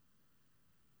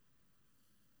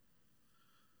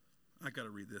 I got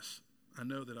to read this. I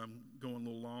know that I'm going a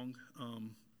little long,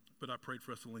 but I prayed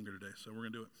for us to linger today, so we're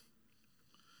going to do it.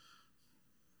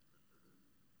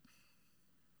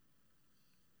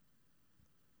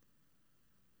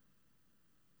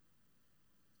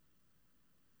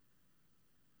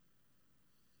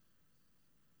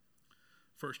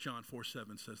 First John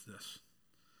 4:7 says this,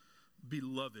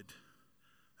 beloved.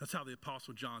 That's how the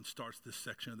Apostle John starts this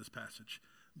section of this passage.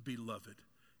 Beloved.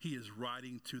 He is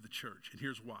writing to the church. And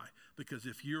here's why. Because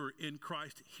if you're in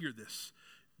Christ, hear this.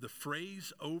 The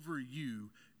phrase over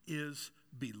you is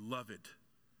beloved.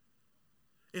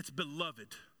 It's beloved.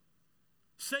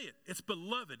 Say it. It's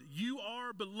beloved. You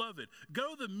are beloved.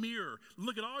 Go to the mirror.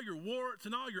 Look at all your warts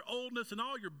and all your oldness and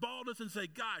all your baldness and say,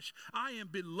 gosh, I am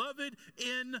beloved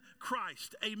in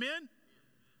Christ. Amen?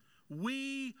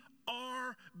 We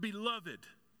are beloved.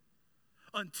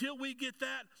 Until we get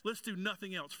that, let's do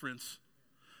nothing else, friends.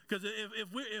 Because if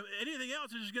anything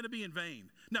else is just going to be in vain.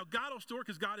 Now, God will store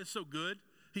because God is so good.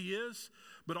 He is.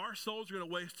 But our souls are going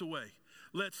to waste away.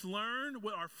 Let's learn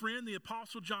what our friend, the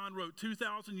Apostle John, wrote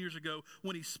 2,000 years ago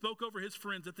when he spoke over his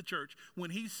friends at the church, when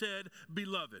he said,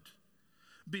 beloved.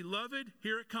 Beloved,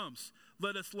 here it comes.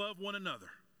 Let us love one another.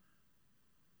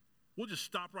 We'll just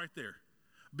stop right there.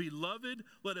 Beloved,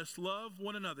 let us love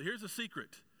one another. Here's the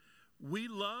secret. We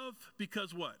love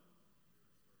because what?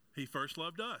 He first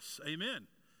loved us. Amen.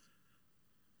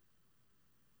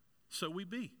 So we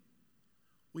be.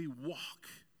 We walk.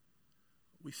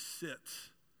 We sit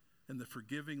in the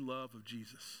forgiving love of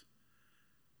Jesus.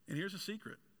 And here's a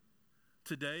secret.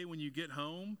 Today, when you get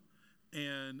home,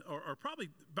 or probably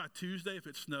by Tuesday if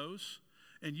it snows,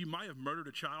 and you might have murdered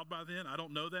a child by then. I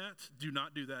don't know that. Do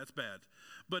not do that. It's bad.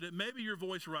 But maybe your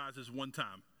voice rises one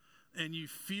time, and you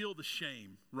feel the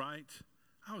shame, right?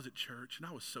 I was at church, and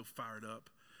I was so fired up,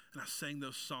 and I sang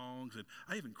those songs, and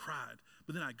I even cried.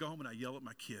 But then I go home and I yell at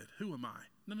my kid. Who am I?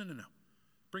 No.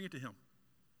 Bring it to him.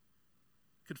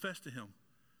 Confess to him.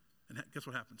 And guess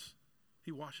what happens?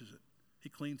 He washes it. He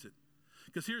cleans it.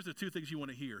 Because here's the two things you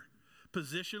want to hear.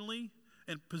 Positionally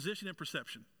and position and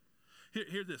perception.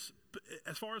 Hear this.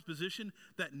 As far as position,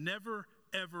 that never,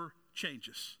 ever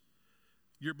changes.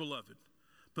 You're beloved.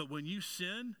 But when you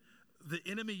sin, the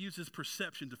enemy uses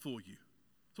perception to fool you.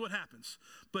 That's what happens.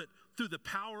 But through the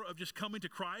power of just coming to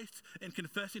Christ and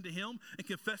confessing to him and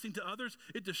confessing to others,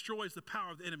 it destroys the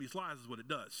power of the enemy's lies is what it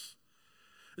does.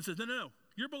 It says, no,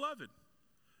 you're beloved.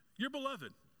 You're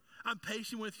beloved. I'm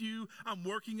patient with you. I'm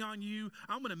working on you.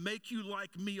 I'm going to make you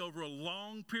like me over a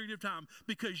long period of time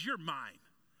because you're mine.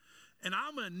 And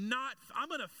I'm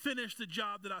going to finish the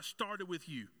job that I started with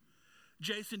you.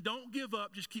 Jason, don't give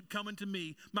up. Just keep coming to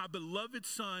me, my beloved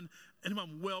son, and whom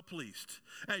I'm well pleased.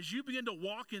 As you begin to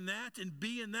walk in that and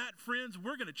be in that, friends,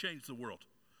 we're going to change the world.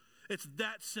 It's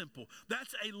that simple.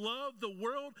 That's a love the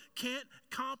world can't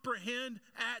comprehend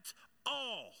at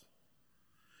all.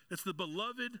 It's the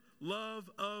beloved love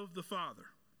of the Father.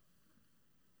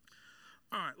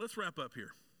 All right, let's wrap up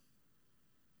here.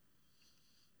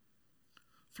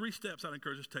 3 steps I'd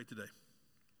encourage us to take today.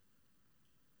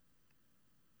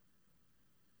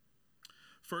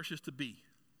 First is to be.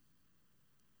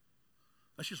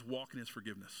 Let's just walk in his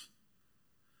forgiveness.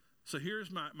 So here's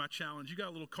my challenge. You got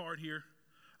a little card here.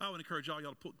 I would encourage all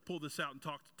y'all to pull this out and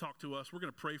talk to us. We're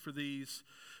going to pray for these.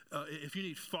 If you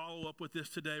need follow-up with this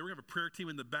today, we're going to have a prayer team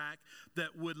in the back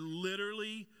that would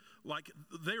literally, like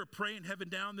they were praying heaven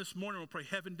down this morning, we'll pray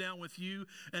heaven down with you.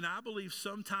 And I believe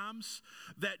sometimes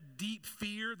that deep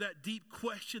fear, that deep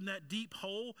question, that deep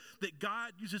hole, that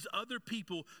God uses other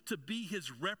people to be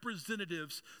his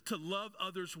representatives to love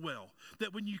others well.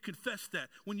 That when you confess that,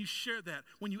 when you share that,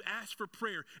 when you ask for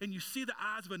prayer, and you see the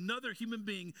eyes of another human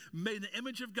being made in the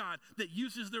image of God that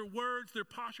uses their words, their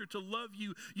posture to love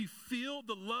you, you feel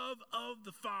the love of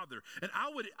the Father. And I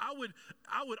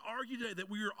would argue today that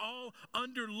we are all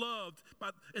underloved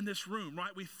in this room,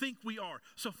 right? We think we are.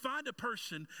 So find a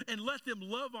person and let them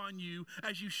love on you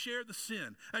as you share the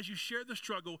sin, as you share the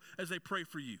struggle, as they pray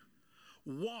for you.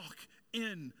 Walk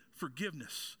in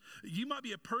forgiveness. You might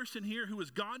be a person here who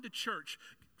has gone to church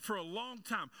for a long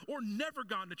time or never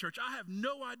gone to church. I have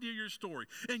no idea your story.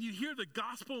 And you hear the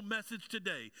gospel message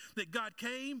today that God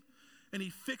came and he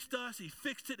fixed us, he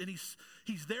fixed it, and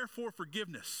he's there for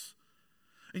forgiveness.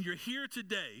 And you're here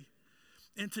today,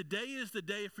 and today is the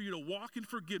day for you to walk in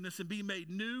forgiveness and be made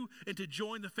new and to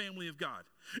join the family of God.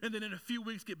 And then in a few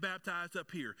weeks, get baptized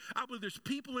up here. I believe there's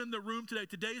people in the room today.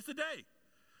 Today is the day.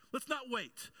 Let's not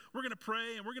wait. We're going to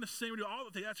pray and we're going to sing and do all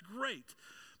the things. That's great.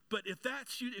 But if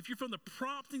that's you, if you're from the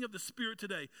prompting of the Spirit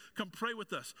today, come pray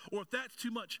with us. Or if that's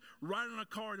too much, write on a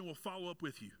card and we'll follow up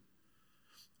with you.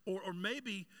 Or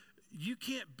maybe you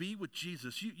can't be with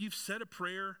Jesus. You've said a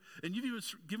prayer and you've even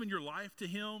given your life to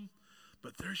him,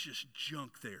 but there's just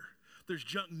junk there. There's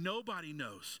junk nobody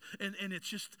knows. And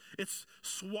it's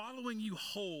swallowing you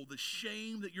whole, the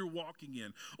shame that you're walking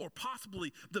in, or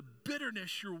possibly the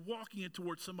bitterness you're walking in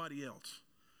towards somebody else.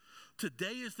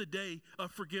 Today is the day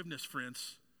of forgiveness,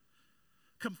 friends.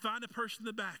 Come find a person in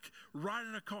the back, write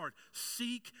on a card,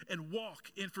 seek and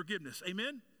walk in forgiveness.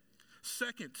 Amen?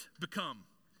 Second, become.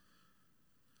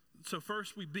 So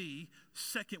first we be,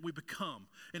 second we become.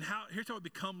 And here's how we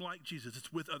become like Jesus.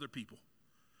 It's with other people.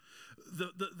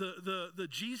 The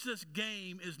Jesus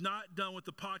game is not done with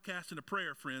the podcast and a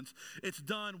prayer, friends. It's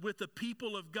done with the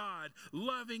people of God,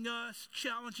 loving us,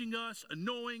 challenging us,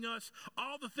 annoying us,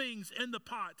 all the things in the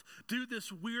pot do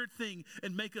this weird thing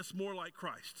and make us more like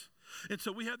Christ. And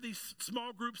so we have these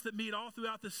small groups that meet all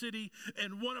throughout the city,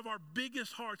 and one of our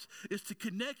biggest hearts is to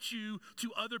connect you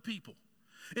to other people.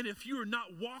 And if you are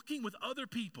not walking with other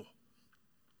people,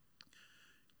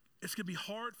 it's going to be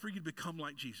hard for you to become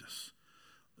like Jesus.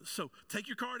 So take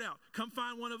your card out. Come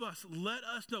find one of us. Let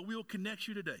us know. We will connect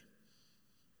you today.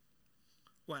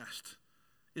 Last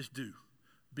is do.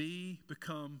 Be,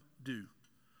 become, do.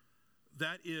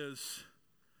 that is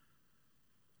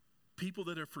people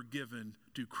that are forgiven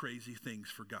do crazy things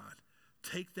for God.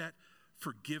 Take that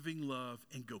forgiving love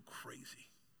and go crazy.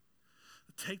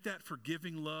 Take that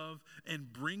forgiving love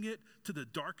and bring it to the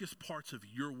darkest parts of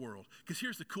your world. Because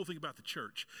here's the cool thing about the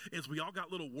church is we all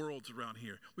got little worlds around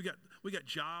here. We got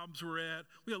jobs we're at.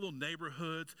 We got little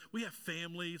neighborhoods. We have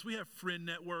families. We have friend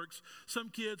networks. Some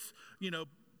kids,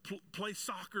 play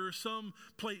soccer. Some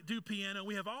do piano.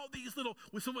 We have all these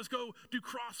some of us go do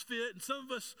CrossFit, and some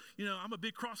of us, I'm a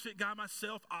big CrossFit guy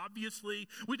myself, obviously.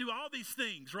 We do all these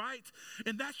things, right?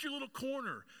 And that's your little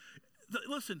corner.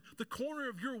 Listen, the corner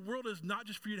of your world is not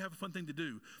just for you to have a fun thing to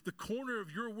do. The corner of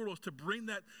your world is to bring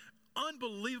that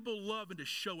unbelievable love and to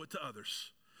show it to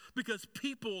others. Because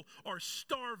people are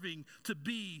starving to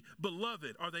be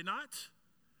beloved, are they not?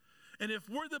 And if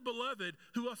we're the beloved,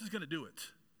 who else is going to do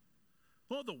it?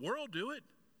 Well, the world do it.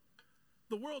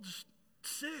 The world's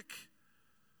sick.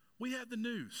 We have the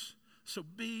news. So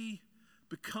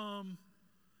become,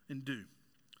 and do.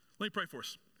 Let me pray for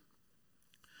us.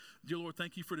 Dear Lord,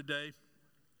 thank you for today.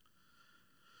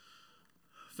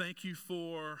 Thank you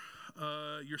for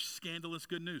your scandalous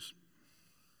good news.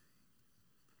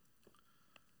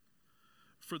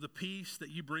 For the peace that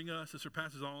you bring us that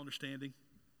surpasses all understanding.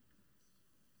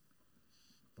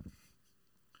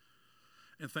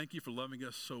 And thank you for loving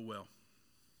us so well.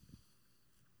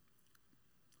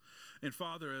 And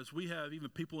Father, as we have even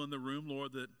people in the room,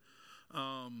 Lord, that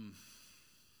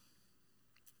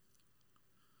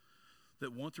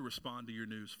want to respond to your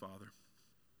news, Father.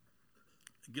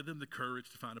 Give them the courage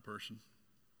to find a person.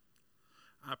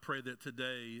 I pray that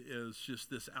today is just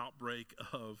this outbreak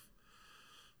of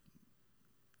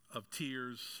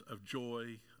tears, of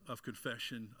joy, of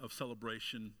confession, of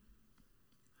celebration,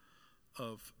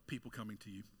 of people coming to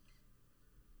you.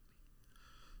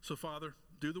 So, Father,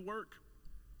 do the work.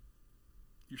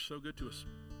 You're so good to us.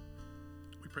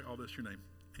 We pray all this in your name.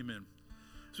 Amen.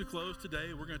 As we close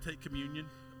today, we're going to take communion.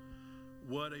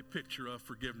 What a picture of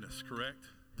forgiveness, correct?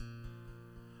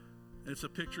 And it's a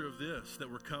picture of this, that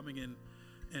we're coming in,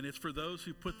 and it's for those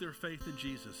who put their faith in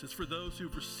Jesus. It's for those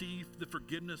who've received the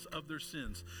forgiveness of their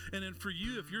sins. And then for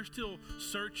you, if you're still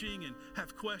searching and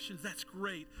have questions, that's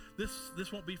great.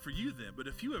 This won't be for you then. But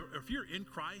if you're in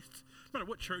Christ, no matter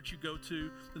what church you go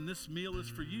to, then this meal is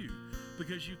for you.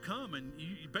 Because you come and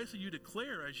you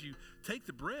declare as you take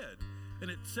the bread, and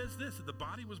it says this, that the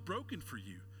body was broken for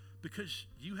you. Because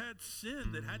you had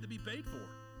sin that had to be paid for,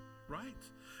 right?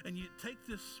 And you take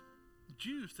this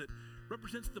juice that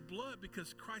represents the blood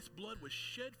because Christ's blood was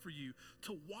shed for you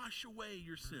to wash away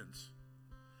your sins.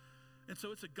 And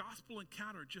so it's a gospel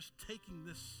encounter just taking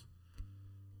this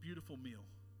beautiful meal.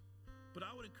 But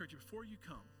I would encourage you, before you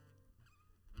come,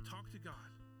 talk to God.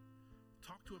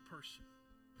 Talk to a person.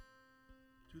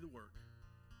 Do the work.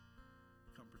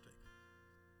 Come partake.